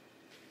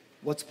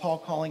 What's Paul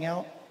calling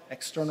out?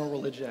 External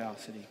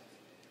religiosity.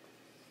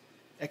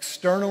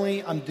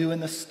 Externally, I'm doing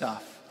the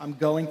stuff. I'm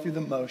going through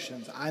the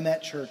motions. I'm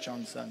at church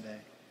on Sunday.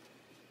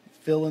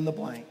 Fill in the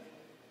blank.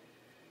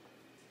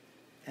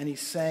 And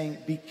he's saying,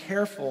 be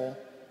careful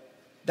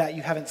that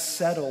you haven't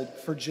settled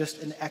for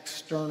just an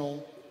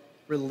external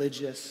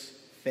religious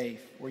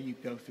faith where you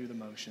go through the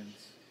motions.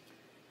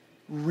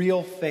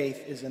 Real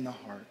faith is in the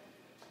heart.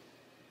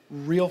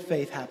 Real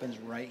faith happens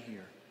right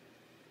here.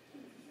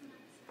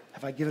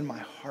 Have I given my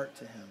heart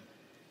to him?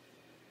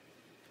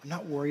 I'm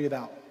not worried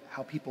about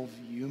how people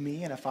view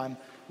me and if I'm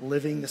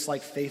living this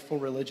like faithful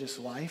religious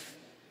life.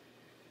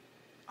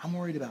 I'm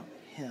worried about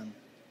him.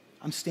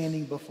 I'm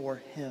standing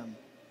before him.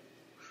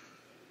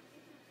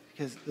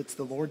 Because it's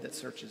the Lord that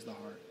searches the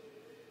heart.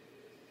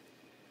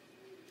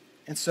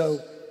 And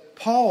so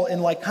Paul,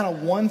 in like kind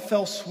of one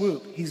fell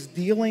swoop, he's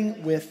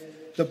dealing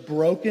with the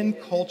broken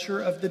culture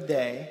of the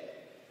day,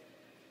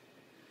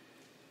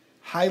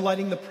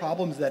 highlighting the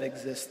problems that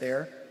exist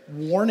there,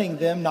 warning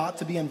them not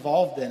to be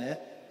involved in it,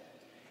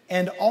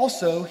 and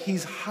also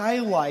he's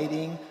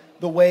highlighting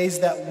the ways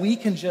that we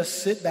can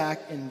just sit back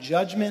in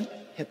judgment,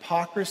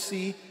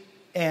 hypocrisy,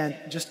 and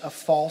just a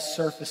false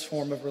surface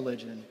form of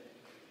religion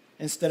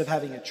instead of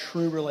having a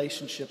true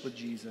relationship with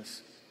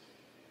Jesus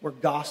where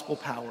gospel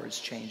power is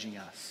changing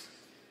us.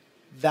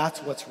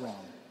 That's what's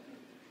wrong.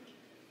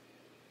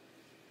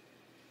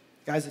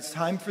 Guys, it's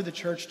time for the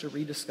church to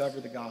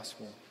rediscover the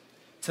gospel,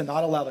 to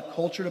not allow the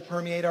culture to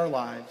permeate our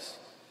lives.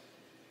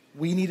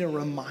 We need a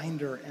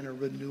reminder and a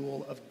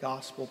renewal of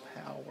gospel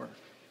power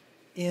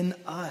in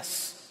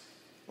us,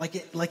 like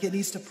it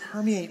needs to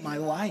permeate my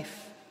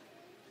life.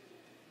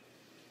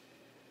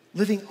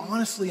 Living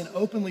honestly and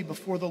openly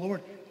before the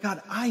Lord.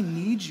 God, I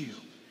need you.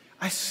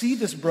 I see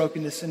this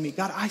brokenness in me.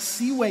 God, I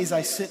see ways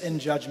I sit in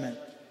judgment.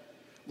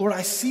 Lord,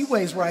 I see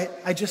ways where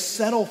I just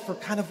settle for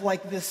kind of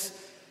like this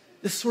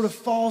sort of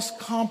false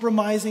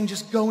compromising,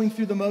 just going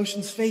through the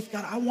motions faith.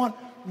 God, I want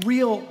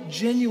real,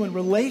 genuine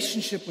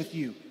relationship with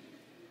you.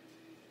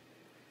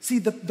 See,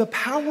 the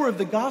power of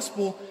the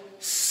gospel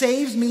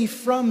saves me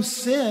from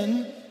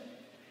sin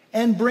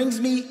and brings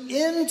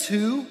me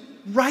into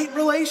right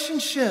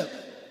relationship.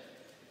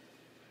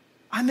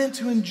 I'm meant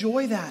to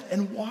enjoy that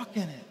and walk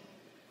in it.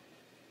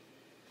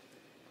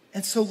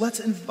 And so let's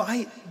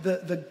invite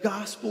the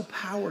gospel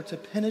power to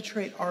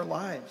penetrate our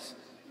lives.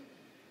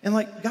 And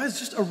like, guys,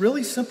 just a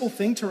really simple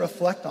thing to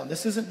reflect on.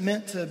 This isn't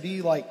meant to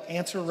be like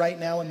answer right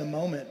now in the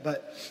moment,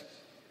 but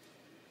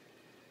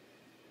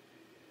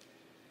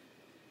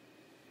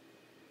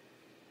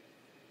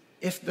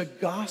if the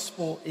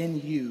gospel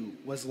in you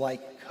was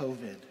like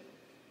COVID,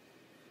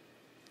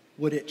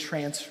 would it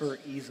transfer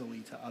easily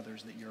to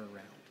others that you're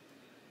around?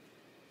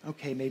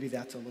 Okay, maybe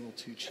that's a little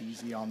too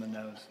cheesy on the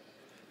nose.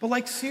 But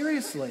like,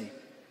 seriously.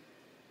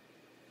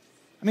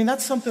 I mean,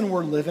 that's something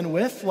we're living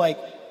with. Like,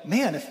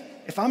 man,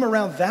 if I'm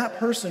around that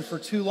person for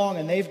too long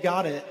and they've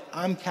got it,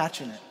 I'm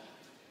catching it.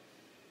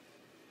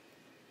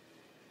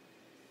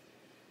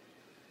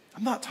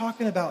 I'm not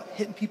talking about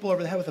hitting people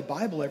over the head with a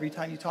Bible every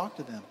time you talk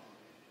to them.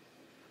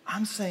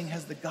 I'm saying,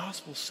 has the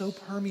gospel so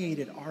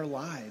permeated our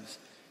lives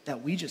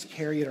that we just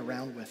carry it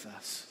around with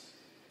us?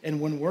 And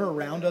when we're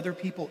around other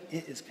people,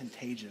 it is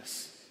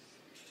contagious.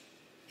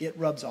 It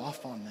rubs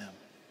off on them.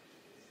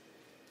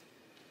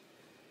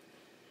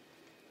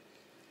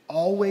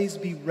 Always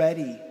be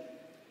ready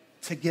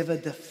to give a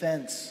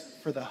defense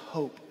for the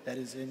hope that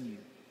is in you.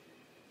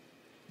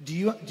 Do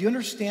you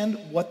understand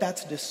what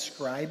that's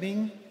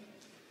describing?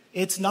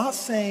 It's not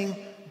saying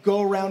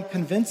go around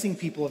convincing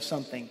people of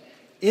something.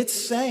 It's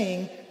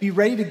saying be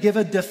ready to give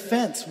a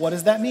defense. What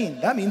does that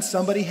mean? That means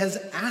somebody has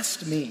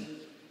asked me.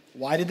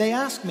 Why did they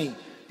ask me?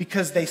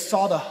 Because they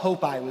saw the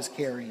hope I was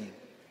carrying.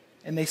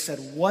 And they said,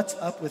 what's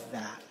up with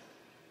that?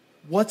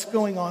 What's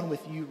going on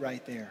with you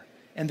right there?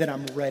 And then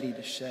I'm ready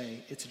to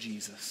say, it's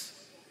Jesus.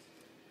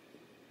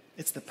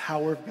 It's the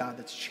power of God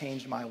that's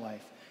changed my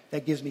life,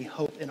 that gives me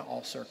hope in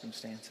all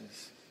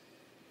circumstances,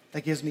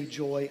 that gives me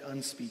joy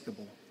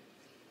unspeakable,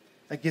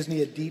 that gives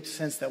me a deep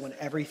sense that when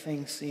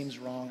everything seems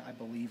wrong, I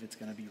believe it's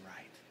going to be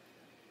right.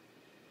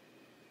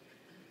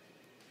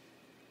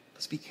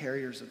 Let's be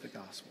carriers of the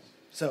gospel.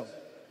 So,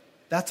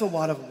 that's a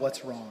lot of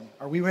what's wrong.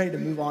 Are we ready to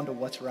move on to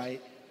what's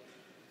right?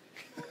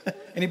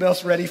 Anybody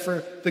else ready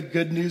for the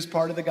good news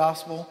part of the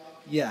gospel?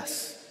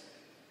 Yes.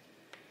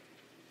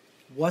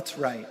 What's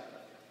right?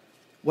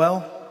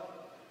 Well,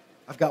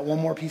 I've got one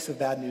more piece of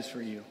bad news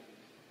for you.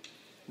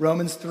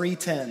 Romans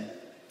 3:10.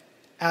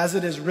 As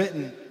it is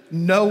written,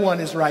 no one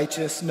is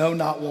righteous, no,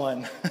 not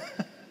one.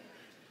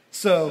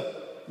 So,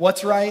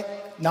 what's right?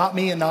 Not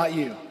me and not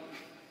you.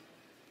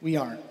 We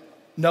aren't.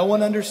 No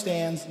one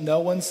understands, no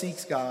one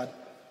seeks God.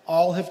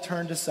 All have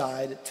turned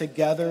aside.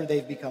 Together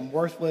they've become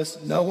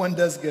worthless. No one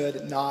does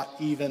good, not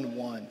even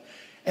one.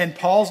 And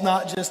Paul's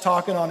not just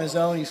talking on his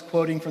own, he's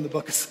quoting from the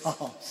book of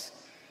Psalms.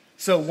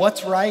 So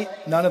what's right?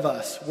 None of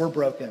us. We're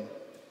broken.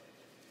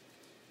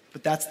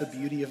 But that's the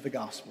beauty of the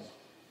gospel.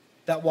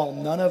 That while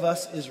none of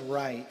us is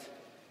right,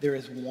 there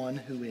is one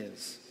who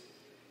is.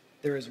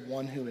 There is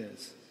one who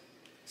is.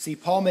 See,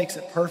 Paul makes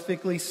it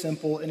perfectly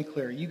simple and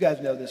clear. You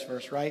guys know this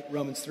verse, right?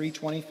 Romans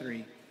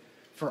 3:23.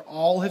 For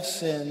all have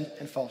sinned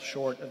and fall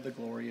short of the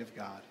glory of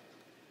God.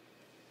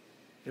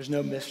 There's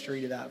no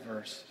mystery to that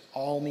verse.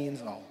 All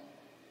means all.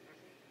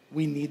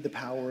 We need the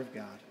power of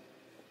God.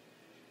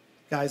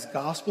 Guys,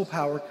 gospel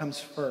power comes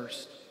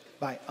first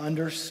by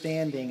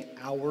understanding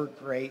our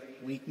great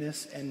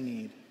weakness and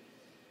need.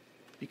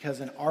 Because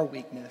in our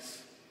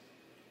weakness,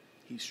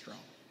 he's strong.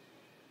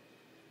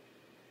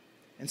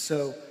 And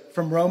so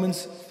from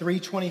Romans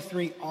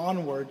 3:23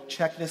 onward,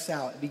 check this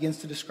out. It begins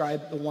to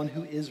describe the one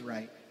who is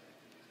right.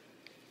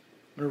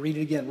 I'm going to read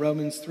it again,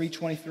 Romans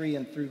 3:23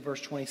 and through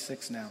verse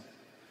 26 now.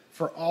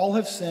 For all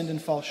have sinned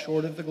and fall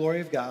short of the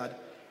glory of God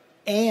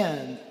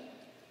and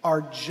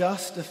are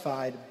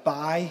justified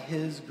by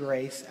his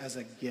grace as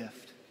a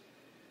gift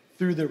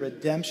through the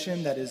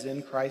redemption that is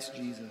in Christ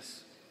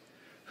Jesus,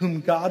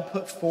 whom God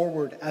put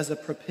forward as a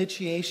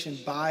propitiation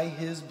by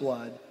his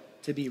blood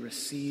to be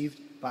received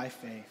by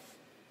faith.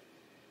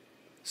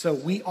 So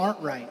we aren't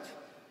right.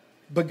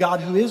 But God,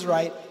 who is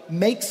right,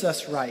 makes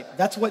us right.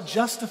 That's what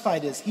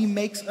justified is. He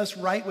makes us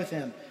right with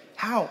him.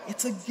 How?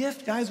 It's a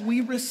gift, guys.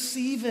 We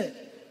receive it.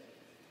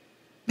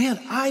 Man,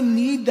 I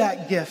need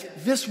that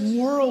gift. This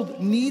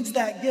world needs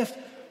that gift.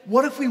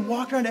 What if we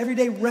walk around every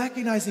day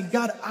recognizing,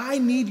 God, I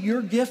need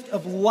your gift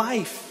of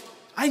life.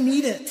 I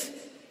need it.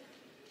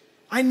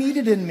 I need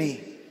it in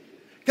me.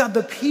 God,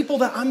 the people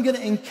that I'm going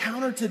to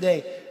encounter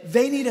today,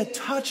 they need a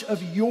touch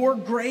of your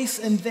grace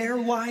in their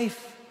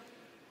life.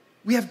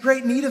 We have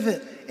great need of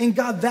it. And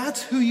God,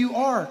 that's who you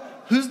are.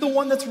 Who's the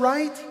one that's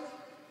right?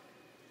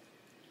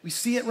 We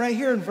see it right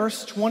here in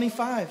verse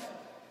 25.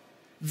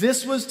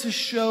 This was to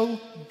show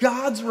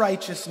God's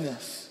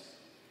righteousness,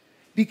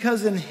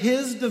 because in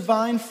his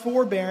divine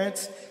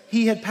forbearance,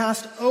 he had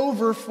passed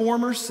over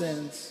former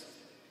sins.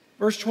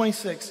 Verse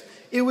 26,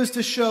 it was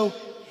to show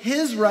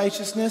his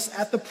righteousness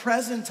at the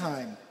present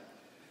time,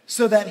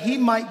 so that he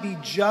might be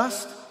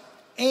just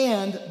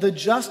and the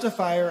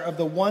justifier of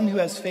the one who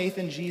has faith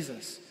in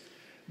Jesus.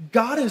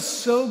 God is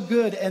so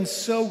good and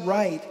so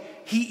right,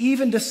 he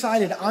even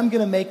decided, I'm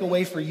going to make a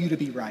way for you to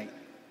be right.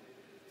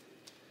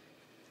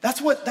 That's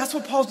what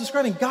Paul's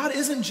describing. God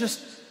isn't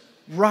just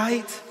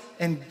right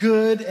and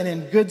good and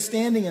in good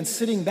standing and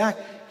sitting back.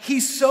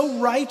 He's so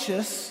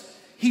righteous,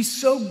 he's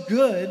so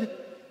good,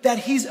 that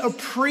he's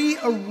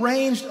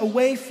prearranged a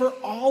way for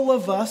all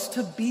of us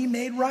to be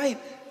made right.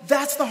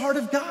 That's the heart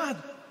of God.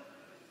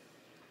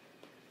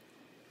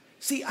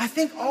 See, I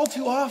think all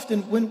too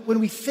often when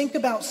we think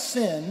about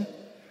sin,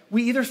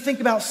 we either think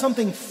about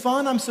something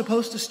fun I'm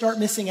supposed to start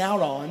missing out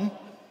on,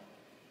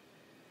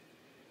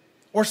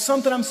 or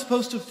something I'm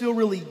supposed to feel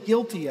really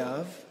guilty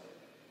of.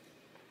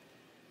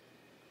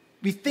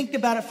 We think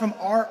about it from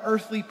our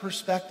earthly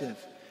perspective.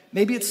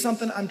 Maybe it's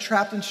something I'm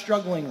trapped and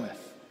struggling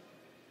with.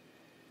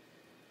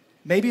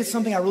 Maybe it's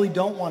something I really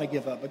don't want to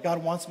give up, but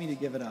God wants me to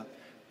give it up.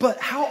 But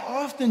how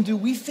often do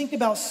we think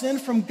about sin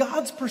from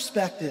God's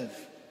perspective?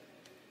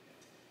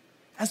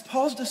 As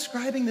Paul's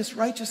describing this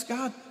righteous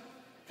God,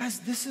 guys,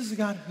 this is a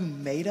God who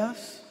made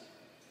us,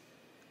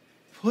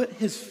 put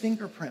his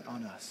fingerprint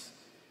on us.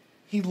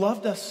 He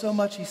loved us so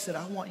much, he said,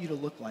 I want you to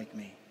look like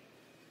me.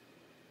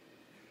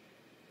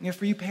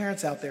 For you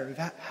parents out there who've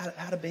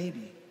had a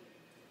baby,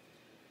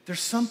 there's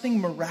something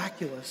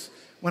miraculous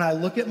when I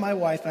look at my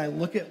wife and I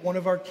look at one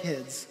of our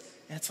kids,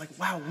 and it's like,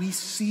 wow, we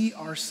see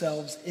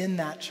ourselves in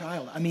that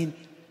child.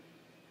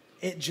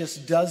 It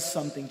just does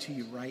something to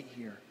you right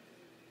here.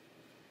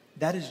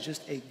 That is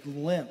just a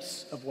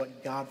glimpse of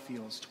what God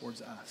feels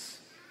towards us.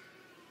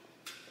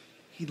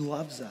 He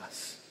loves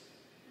us.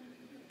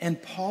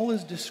 And Paul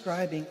is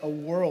describing a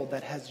world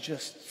that has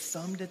just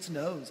thumbed its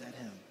nose at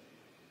him,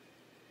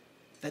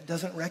 that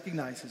doesn't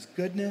recognize his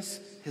goodness,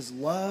 his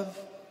love.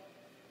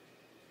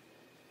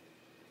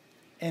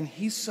 And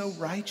he's so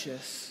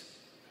righteous,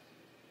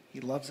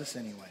 he loves us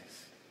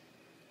anyways.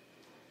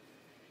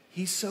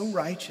 He's so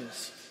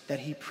righteous that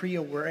he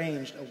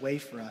prearranged a way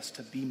for us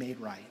to be made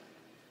right.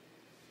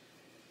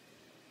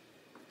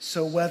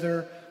 So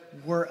whether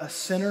we're a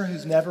sinner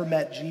who's never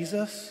met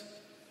Jesus,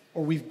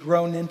 or we've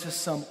grown into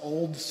some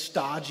old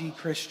stodgy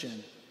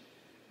Christian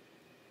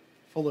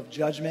full of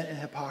judgment and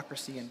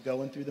hypocrisy and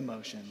going through the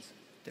motions,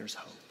 there's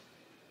hope.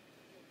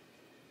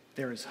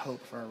 There is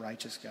hope for our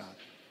righteous God,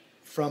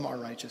 from our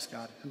righteous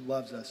God who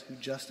loves us, who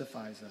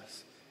justifies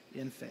us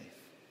in faith.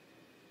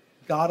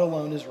 God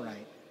alone is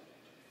right,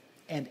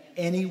 and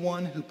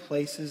anyone who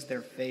places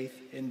their faith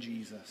in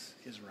Jesus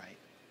is right.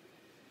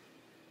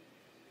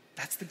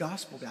 That's the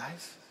gospel,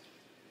 guys.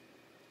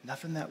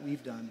 Nothing that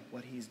we've done,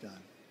 what he's done.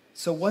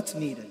 So what's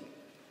needed?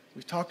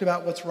 We've talked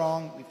about what's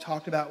wrong. We've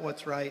talked about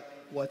what's right.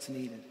 What's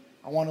needed?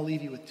 I want to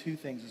leave you with two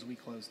things as we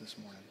close this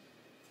morning.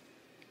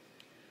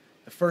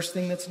 The first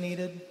thing that's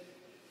needed,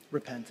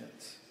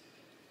 repentance.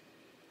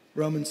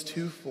 Romans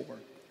 2:4.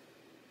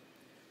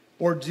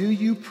 Or do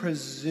you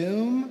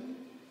presume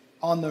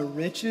on the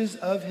riches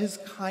of his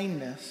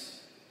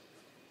kindness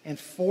and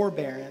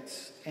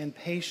forbearance and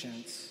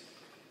patience,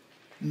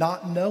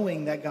 not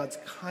knowing that God's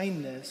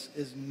kindness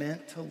is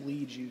meant to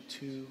lead you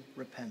to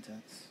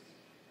repentance?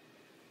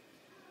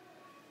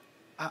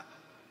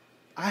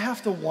 I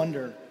have to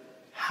wonder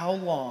how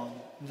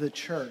long the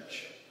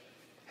church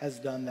has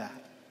done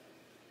that.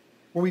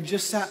 Where we've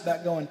just sat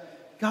back going,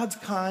 God's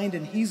kind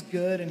and he's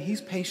good and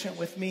he's patient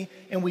with me,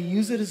 and we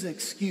use it as an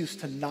excuse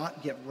to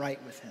not get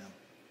right with him.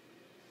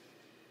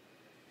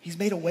 He's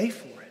made a way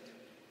for it.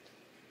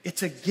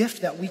 It's a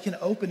gift that we can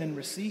open and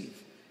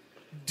receive.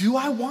 Do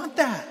I want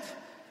that?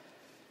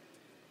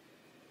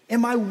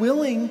 Am I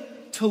willing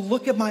to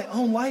look at my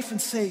own life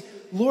and say,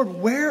 Lord,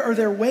 where are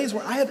there ways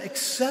where I have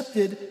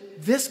accepted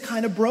this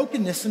kind of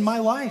brokenness in my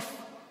life?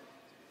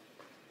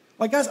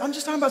 Like, guys, I'm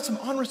just talking about some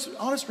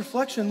honest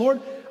reflection.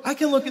 Lord, I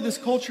can look at this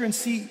culture and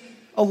see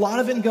a lot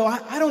of it and go,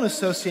 I don't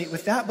associate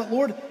with that. But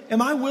Lord,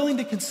 am I willing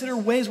to consider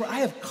ways where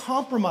I have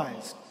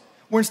compromised?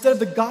 Where instead of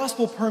the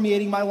gospel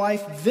permeating my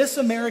life, this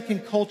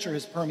American culture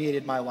has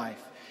permeated my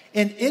life.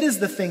 And it is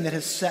the thing that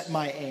has set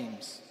my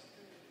aims.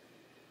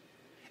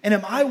 And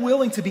am I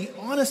willing to be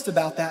honest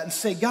about that and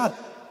say, God,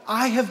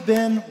 I have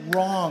been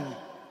wrong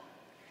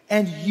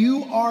and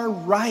you are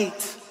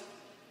right.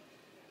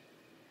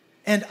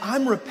 And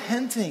I'm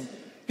repenting.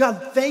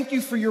 God, thank you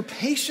for your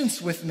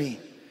patience with me.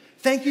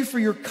 Thank you for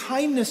your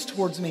kindness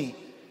towards me.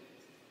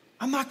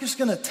 I'm not just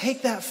going to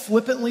take that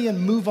flippantly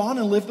and move on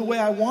and live the way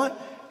I want.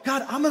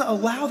 God, I'm going to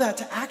allow that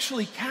to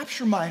actually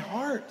capture my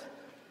heart,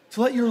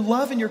 to let your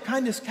love and your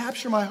kindness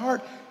capture my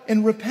heart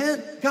and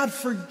repent. God,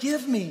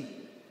 forgive me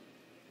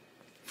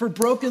for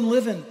broken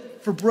living,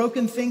 for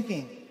broken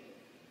thinking.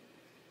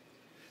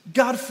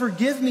 God,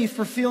 forgive me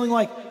for feeling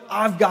like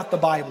I've got the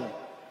Bible,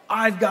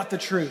 I've got the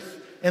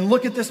truth, and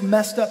look at this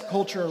messed up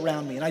culture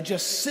around me, and I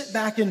just sit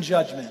back in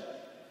judgment.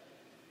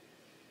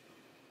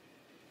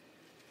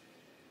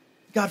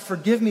 God,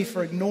 forgive me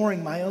for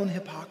ignoring my own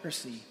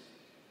hypocrisy.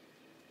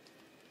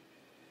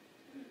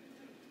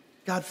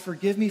 God,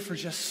 forgive me for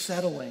just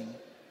settling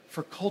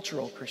for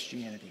cultural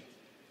Christianity,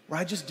 where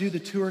I just do the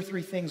 2 or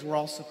 3 things we're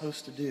all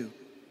supposed to do,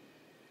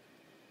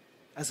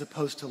 as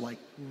opposed to like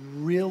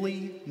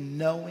really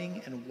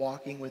knowing and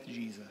walking with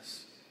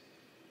Jesus.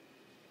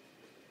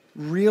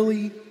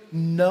 Really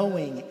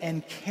knowing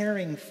and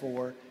caring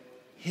for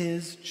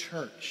his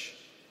church.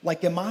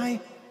 Like, am I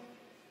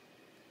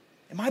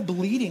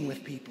bleeding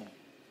with people?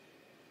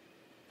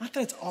 Not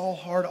that it's all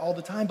hard all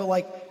the time, but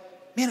like,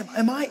 man,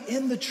 am I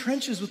in the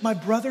trenches with my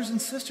brothers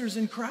and sisters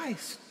in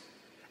Christ?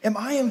 Am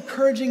I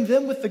encouraging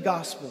them with the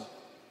gospel?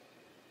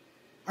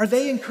 Are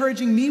they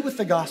encouraging me with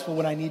the gospel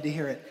when I need to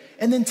hear it?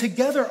 And then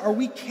together, are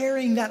we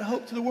carrying that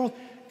hope to the world?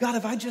 God,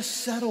 have I just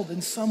settled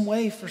in some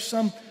way for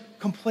some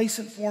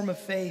complacent form of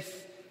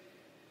faith?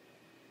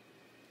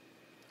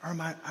 Or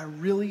am I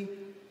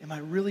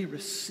really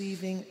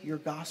receiving your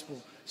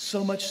gospel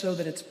so much so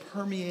that it's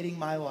permeating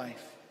my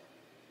life?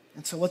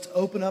 And so let's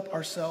open up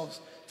ourselves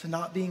to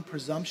not being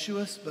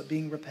presumptuous, but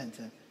being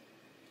repentant.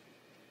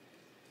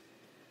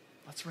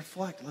 Let's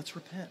reflect. Let's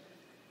repent.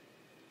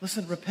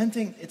 Listen,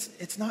 repenting,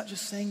 it's not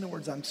just saying the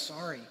words, I'm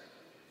sorry.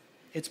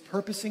 It's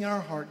purposing in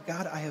our heart,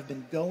 God, I have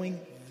been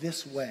going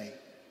this way.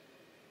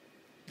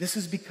 This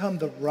has become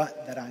the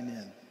rut that I'm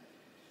in.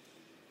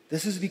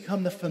 This has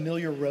become the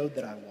familiar road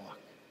that I walk.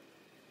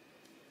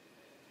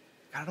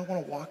 God, I don't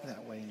want to walk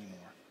that way anymore.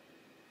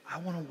 I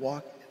want to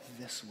walk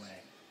this way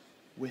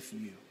with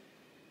you.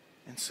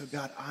 And so,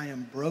 God, I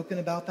am broken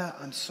about that.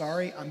 I'm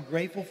sorry. I'm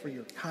grateful for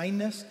your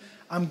kindness.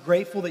 I'm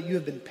grateful that you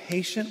have been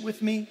patient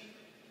with me.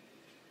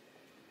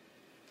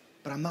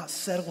 But I'm not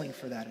settling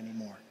for that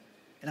anymore.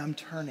 And I'm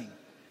turning.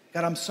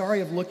 God, I'm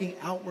sorry of looking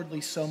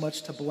outwardly so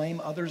much to blame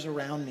others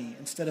around me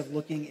instead of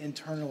looking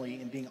internally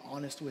and being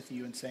honest with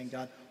you and saying,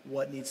 God,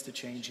 what needs to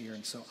change here?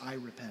 And so I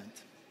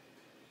repent.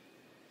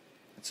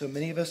 And so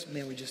many of us,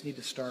 man, we just need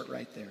to start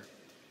right there.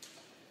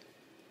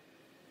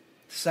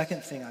 The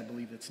second thing I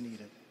believe that's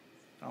needed,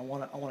 I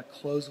want to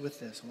close with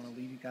this. I want to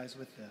leave you guys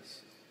with this.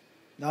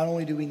 Not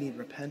only do we need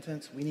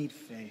repentance, we need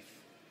faith.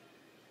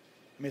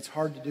 I mean, it's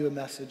hard to do a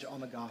message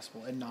on the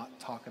gospel and not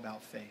talk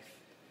about faith.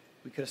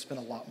 We could have spent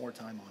a lot more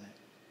time on it.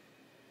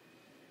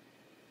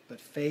 But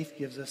faith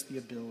gives us the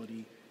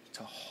ability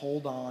to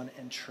hold on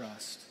and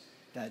trust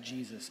that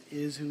Jesus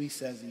is who he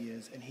says he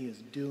is, and he is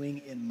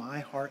doing in my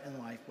heart and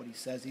life what he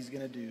says he's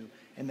going to do,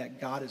 and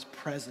that God is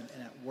present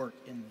and at work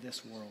in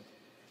this world.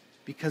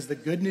 Because the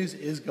good news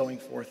is going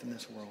forth in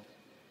this world.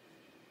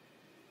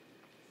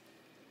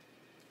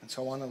 And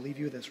so I want to leave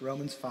you with this,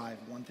 Romans 5,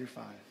 1 through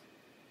 5.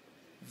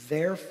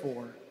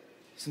 Therefore,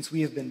 since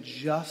we have been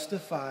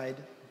justified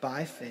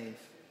by faith,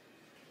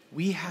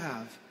 we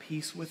have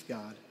peace with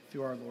God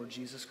through our Lord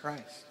Jesus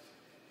Christ.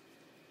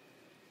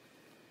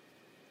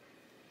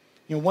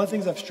 You know, one of the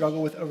things I've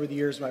struggled with over the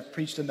years when I've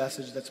preached a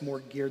message that's more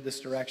geared this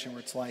direction,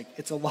 where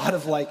it's a lot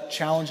of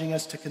challenging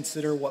us to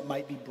consider what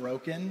might be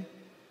broken,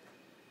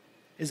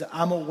 is that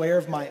I'm aware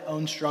of my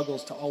own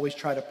struggles to always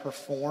try to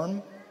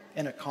perform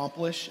and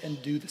accomplish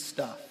and do the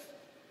stuff.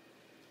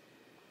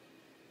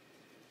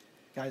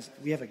 Guys,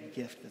 we have a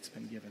gift that's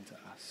been given to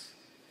us.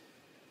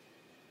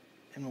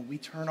 And when we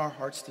turn our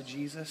hearts to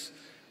Jesus,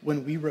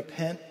 when we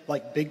repent,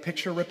 big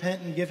picture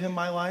repent and give him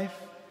my life,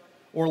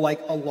 or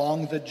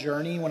along the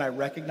journey when I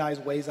recognize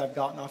ways I've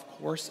gotten off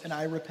course and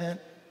I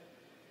repent,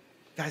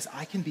 guys,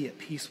 I can be at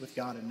peace with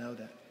God and know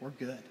that we're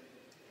good.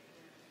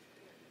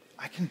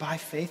 I can by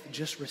faith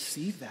just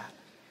receive that.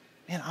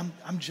 Man,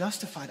 I'm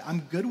justified.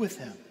 I'm good with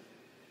him.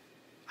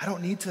 I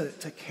don't need to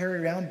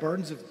carry around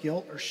burdens of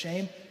guilt or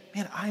shame.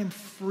 Man, I am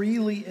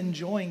freely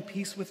enjoying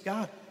peace with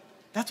God.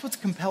 That's what's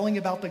compelling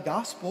about the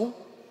gospel.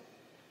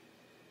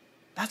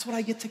 That's what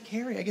I get to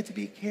carry. I get to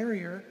be a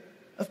carrier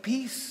of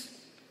peace.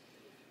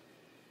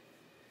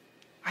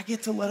 I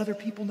get to let other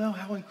people know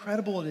how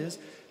incredible it is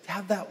to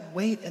have that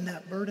weight and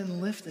that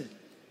burden lifted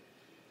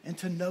and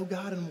to know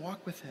God and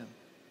walk with him.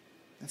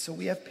 And so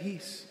we have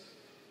peace.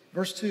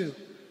 Verse 2,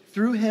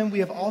 through him we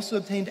have also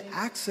obtained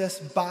access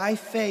by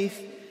faith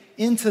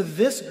into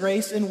this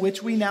grace in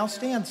which we now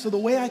stand. So the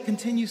way I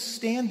continue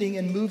standing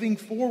and moving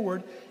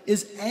forward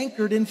is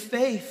anchored in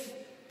faith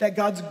that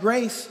God's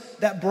grace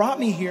that brought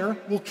me here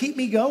will keep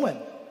me going.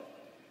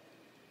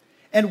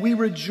 And we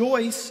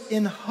rejoice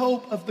in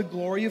hope of the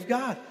glory of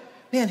God.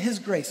 Man, his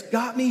grace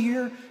got me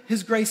here.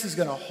 His grace is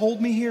going to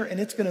hold me here, and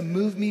it's going to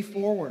move me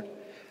forward.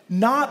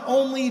 Not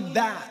only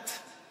that,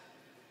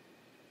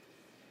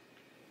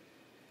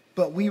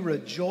 but we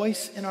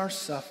rejoice in our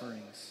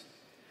sufferings,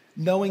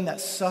 knowing that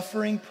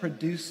suffering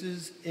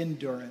produces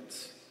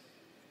endurance.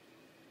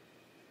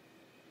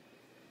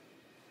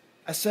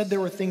 I said there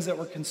were things that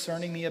were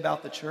concerning me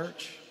about the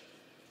church.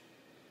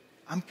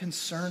 I'm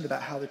concerned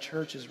about how the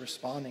church is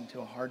responding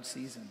to a hard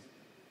season.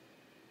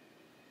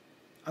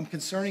 I'm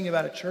concerning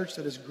about a church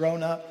that has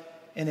grown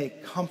up in a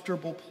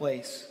comfortable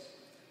place,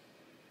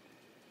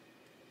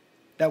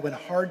 that when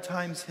hard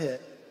times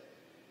hit,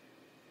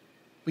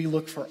 we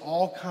look for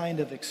all kind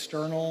of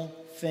external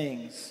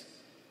things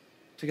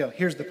to go,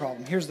 here's the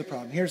problem,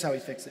 here's how we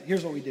fix it,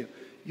 here's what we do.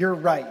 You're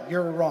right,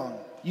 you're wrong.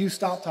 You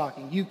stop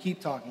talking, you keep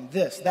talking,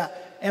 this,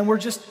 that. And we're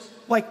just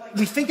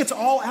we think it's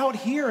all out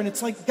here, and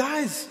it's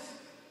guys,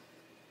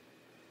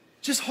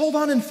 just hold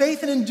on in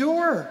faith and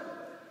endure.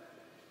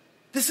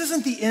 This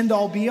isn't the end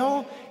all be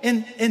all.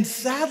 And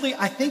sadly,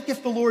 I think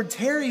if the Lord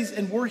tarries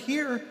and we're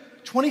here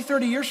 20,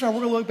 30 years from now, we're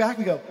going to look back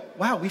and go,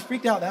 wow, we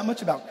freaked out that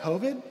much about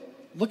COVID.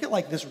 Look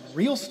at this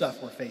real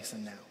stuff we're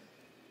facing now.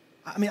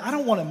 I mean, I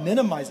don't want to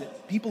minimize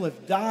it. People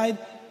have died.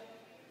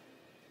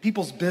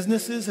 People's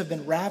businesses have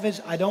been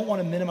ravaged. I don't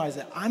want to minimize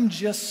it. I'm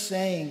just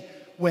saying,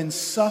 when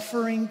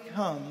suffering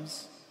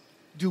comes,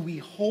 do we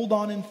hold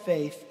on in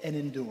faith and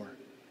endure?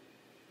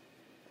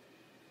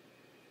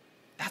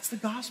 That's the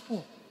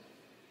gospel.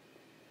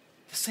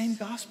 The same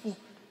gospel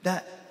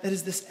that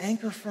is this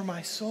anchor for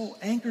my soul,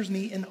 anchors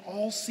me in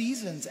all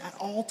seasons, at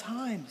all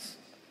times.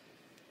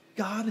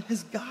 God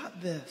has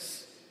got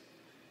this.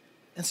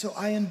 And so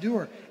I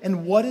endure.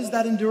 And what does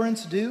that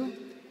endurance do?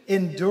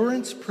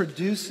 Endurance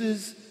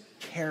produces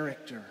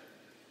character.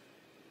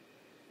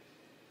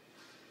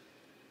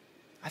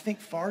 I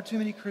think far too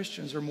many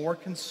Christians are more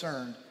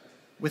concerned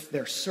with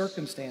their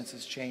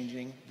circumstances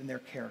changing than their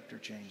character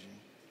changing.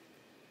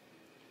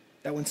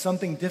 That when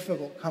something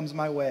difficult comes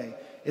my way,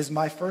 is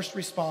my first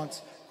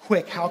response,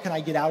 quick, how can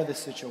I get out of this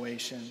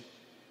situation?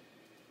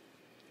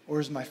 Or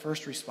is my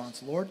first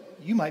response, Lord,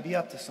 you might be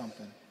up to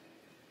something.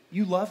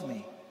 You love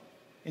me,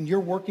 and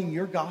you're working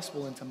your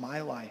gospel into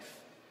my life.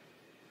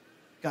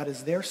 God,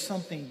 is there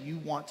something you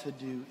want to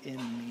do in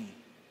me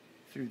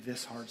through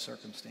this hard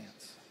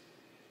circumstance?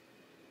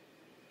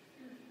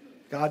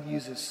 God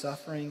uses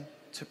suffering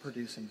to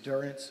produce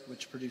endurance,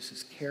 which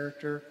produces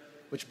character,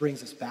 which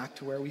brings us back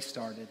to where we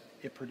started.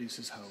 It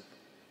produces hope.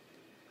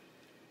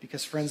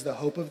 Because, friends, the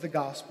hope of the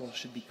gospel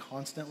should be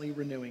constantly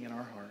renewing in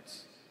our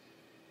hearts.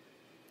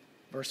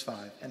 Verse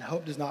 5, and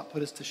hope does not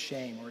put us to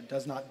shame, or it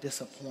does not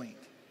disappoint,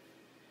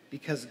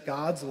 because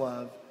God's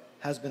love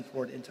has been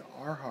poured into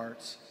our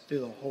hearts through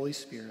the Holy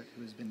Spirit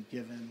who has been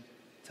given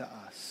to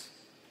us.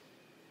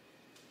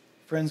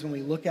 Friends, when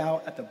we look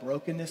out at the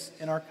brokenness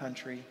in our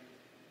country,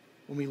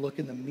 when we look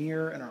in the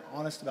mirror and are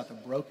honest about the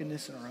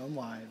brokenness in our own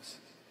lives,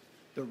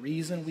 the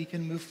reason we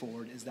can move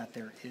forward is that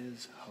there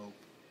is hope.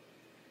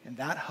 And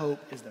that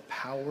hope is the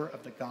power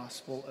of the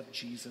gospel of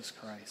Jesus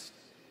Christ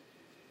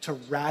to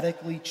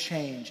radically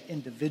change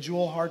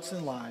individual hearts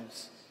and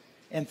lives,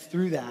 and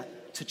through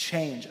that, to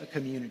change a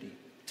community,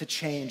 to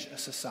change a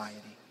society.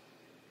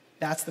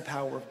 That's the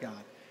power of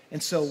God.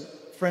 And so,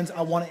 friends,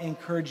 I want to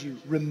encourage you,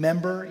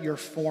 remember your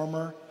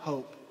former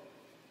hope.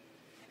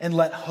 And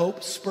let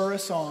hope spur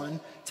us on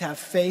to have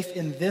faith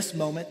in this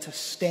moment, to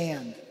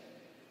stand,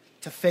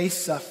 to face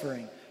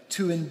suffering,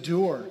 to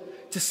endure,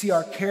 to see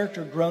our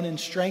character grown and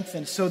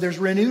strengthened. So there's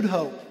renewed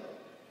hope,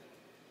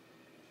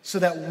 so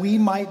that we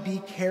might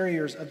be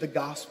carriers of the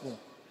gospel.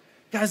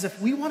 Guys,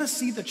 if we want to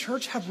see the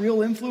church have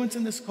real influence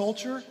in this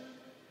culture,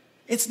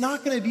 it's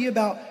not going to be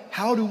about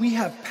how do we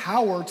have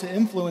power to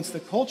influence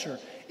the culture.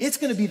 It's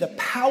going to be the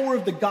power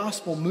of the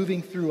gospel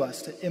moving through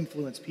us to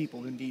influence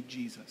people who need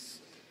Jesus.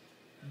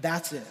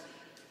 That's it.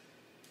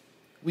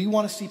 We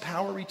want to see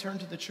power return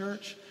to the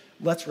church.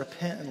 Let's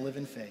repent and live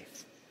in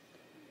faith.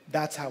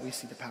 That's how we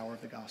see the power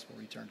of the gospel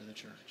return to the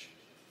church.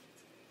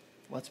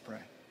 Let's pray.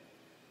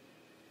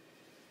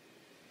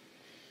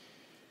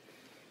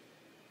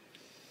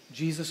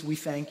 Jesus, we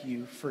thank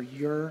you for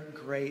your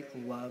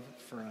great love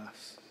for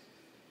us.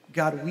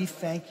 God, we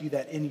thank you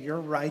that in your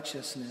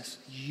righteousness,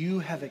 you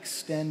have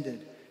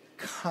extended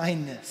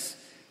kindness,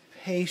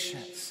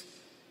 patience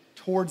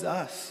towards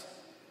us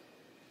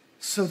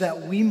so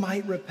that we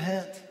might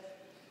repent.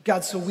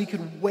 God, so we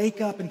could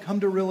wake up and come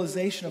to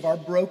realization of our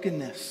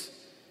brokenness.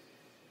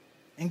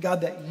 And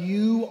God, that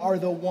you are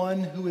the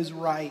one who is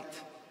right.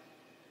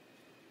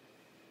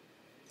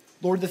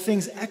 Lord, the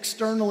things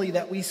externally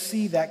that we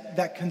see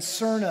that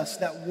concern us,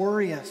 that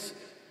worry us,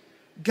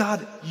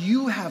 God,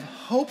 you have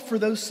hope for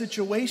those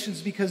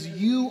situations because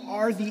you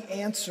are the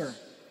answer.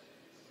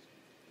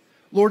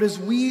 Lord, as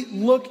we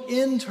look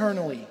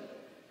internally,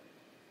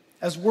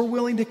 as we're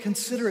willing to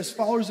consider as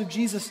followers of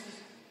Jesus,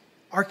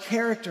 our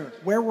character,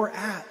 where we're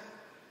at,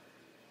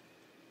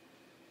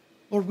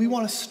 Lord, we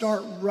want to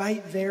start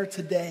right there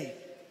today.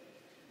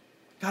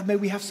 God, may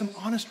we have some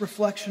honest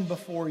reflection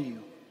before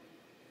you.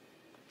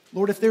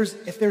 Lord, if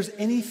there's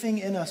anything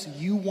in us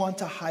you want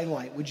to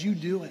highlight, would you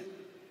do it?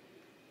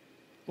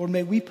 Lord,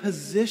 may we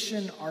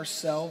position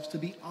ourselves to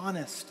be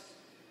honest.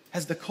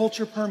 Has the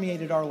culture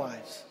permeated our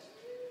lives?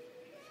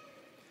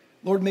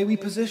 Lord, may we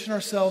position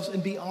ourselves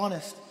and be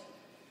honest.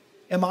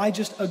 Am I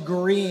just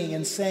agreeing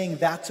and saying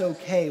that's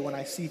okay when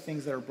I see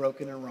things that are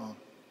broken and wrong?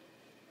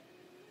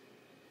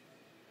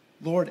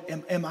 Lord,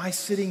 am I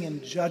sitting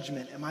in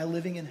judgment? Am I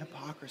living in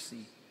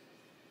hypocrisy?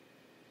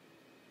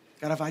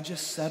 God, have I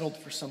just settled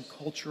for some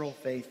cultural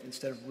faith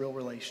instead of real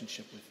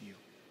relationship with you?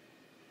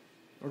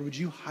 Lord, would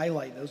you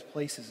highlight those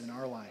places in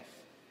our life?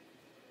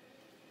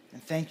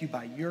 And thank you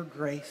by your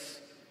grace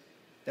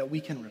that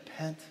we can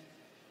repent,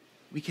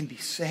 we can be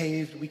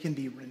saved, we can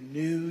be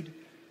renewed,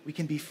 we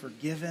can be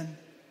forgiven.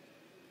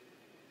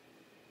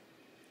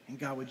 And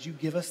God, would you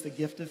give us the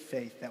gift of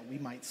faith that we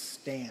might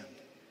stand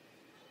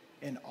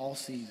in all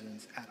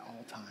seasons, at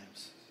all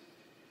times.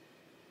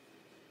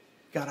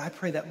 God, I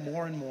pray that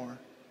more and more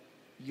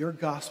your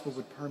gospel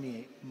would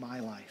permeate my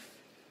life,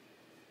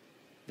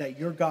 that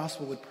your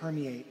gospel would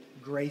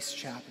permeate Grace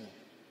Chapel.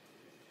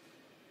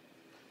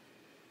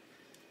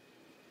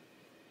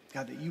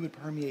 God, that you would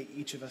permeate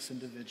each of us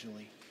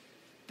individually,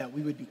 that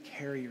we would be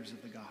carriers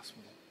of the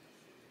gospel.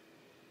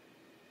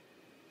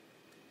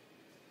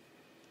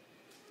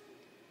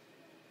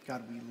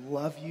 God, we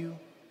love you.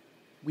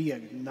 We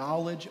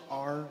acknowledge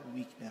our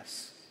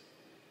weakness.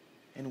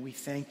 And we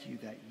thank you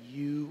that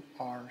you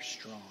are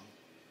strong,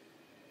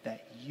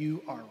 that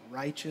you are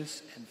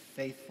righteous and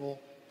faithful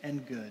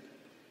and good.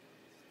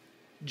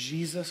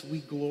 Jesus, we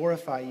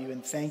glorify you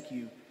and thank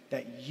you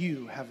that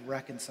you have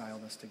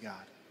reconciled us to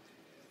God.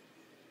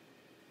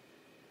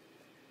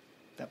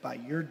 That by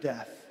your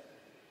death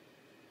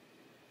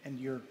and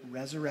your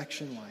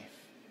resurrection life,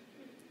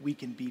 we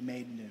can be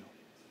made new.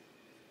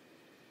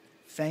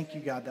 Thank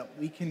you, God, that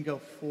we can go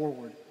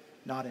forward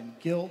not in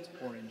guilt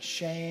or in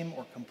shame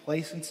or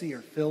complacency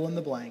or fill in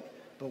the blank,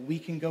 but we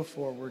can go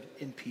forward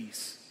in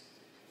peace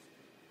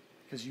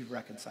because you've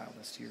reconciled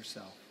us to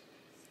yourself.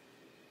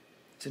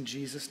 It's in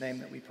Jesus' name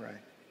that we pray.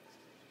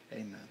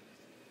 Amen.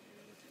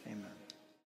 Amen.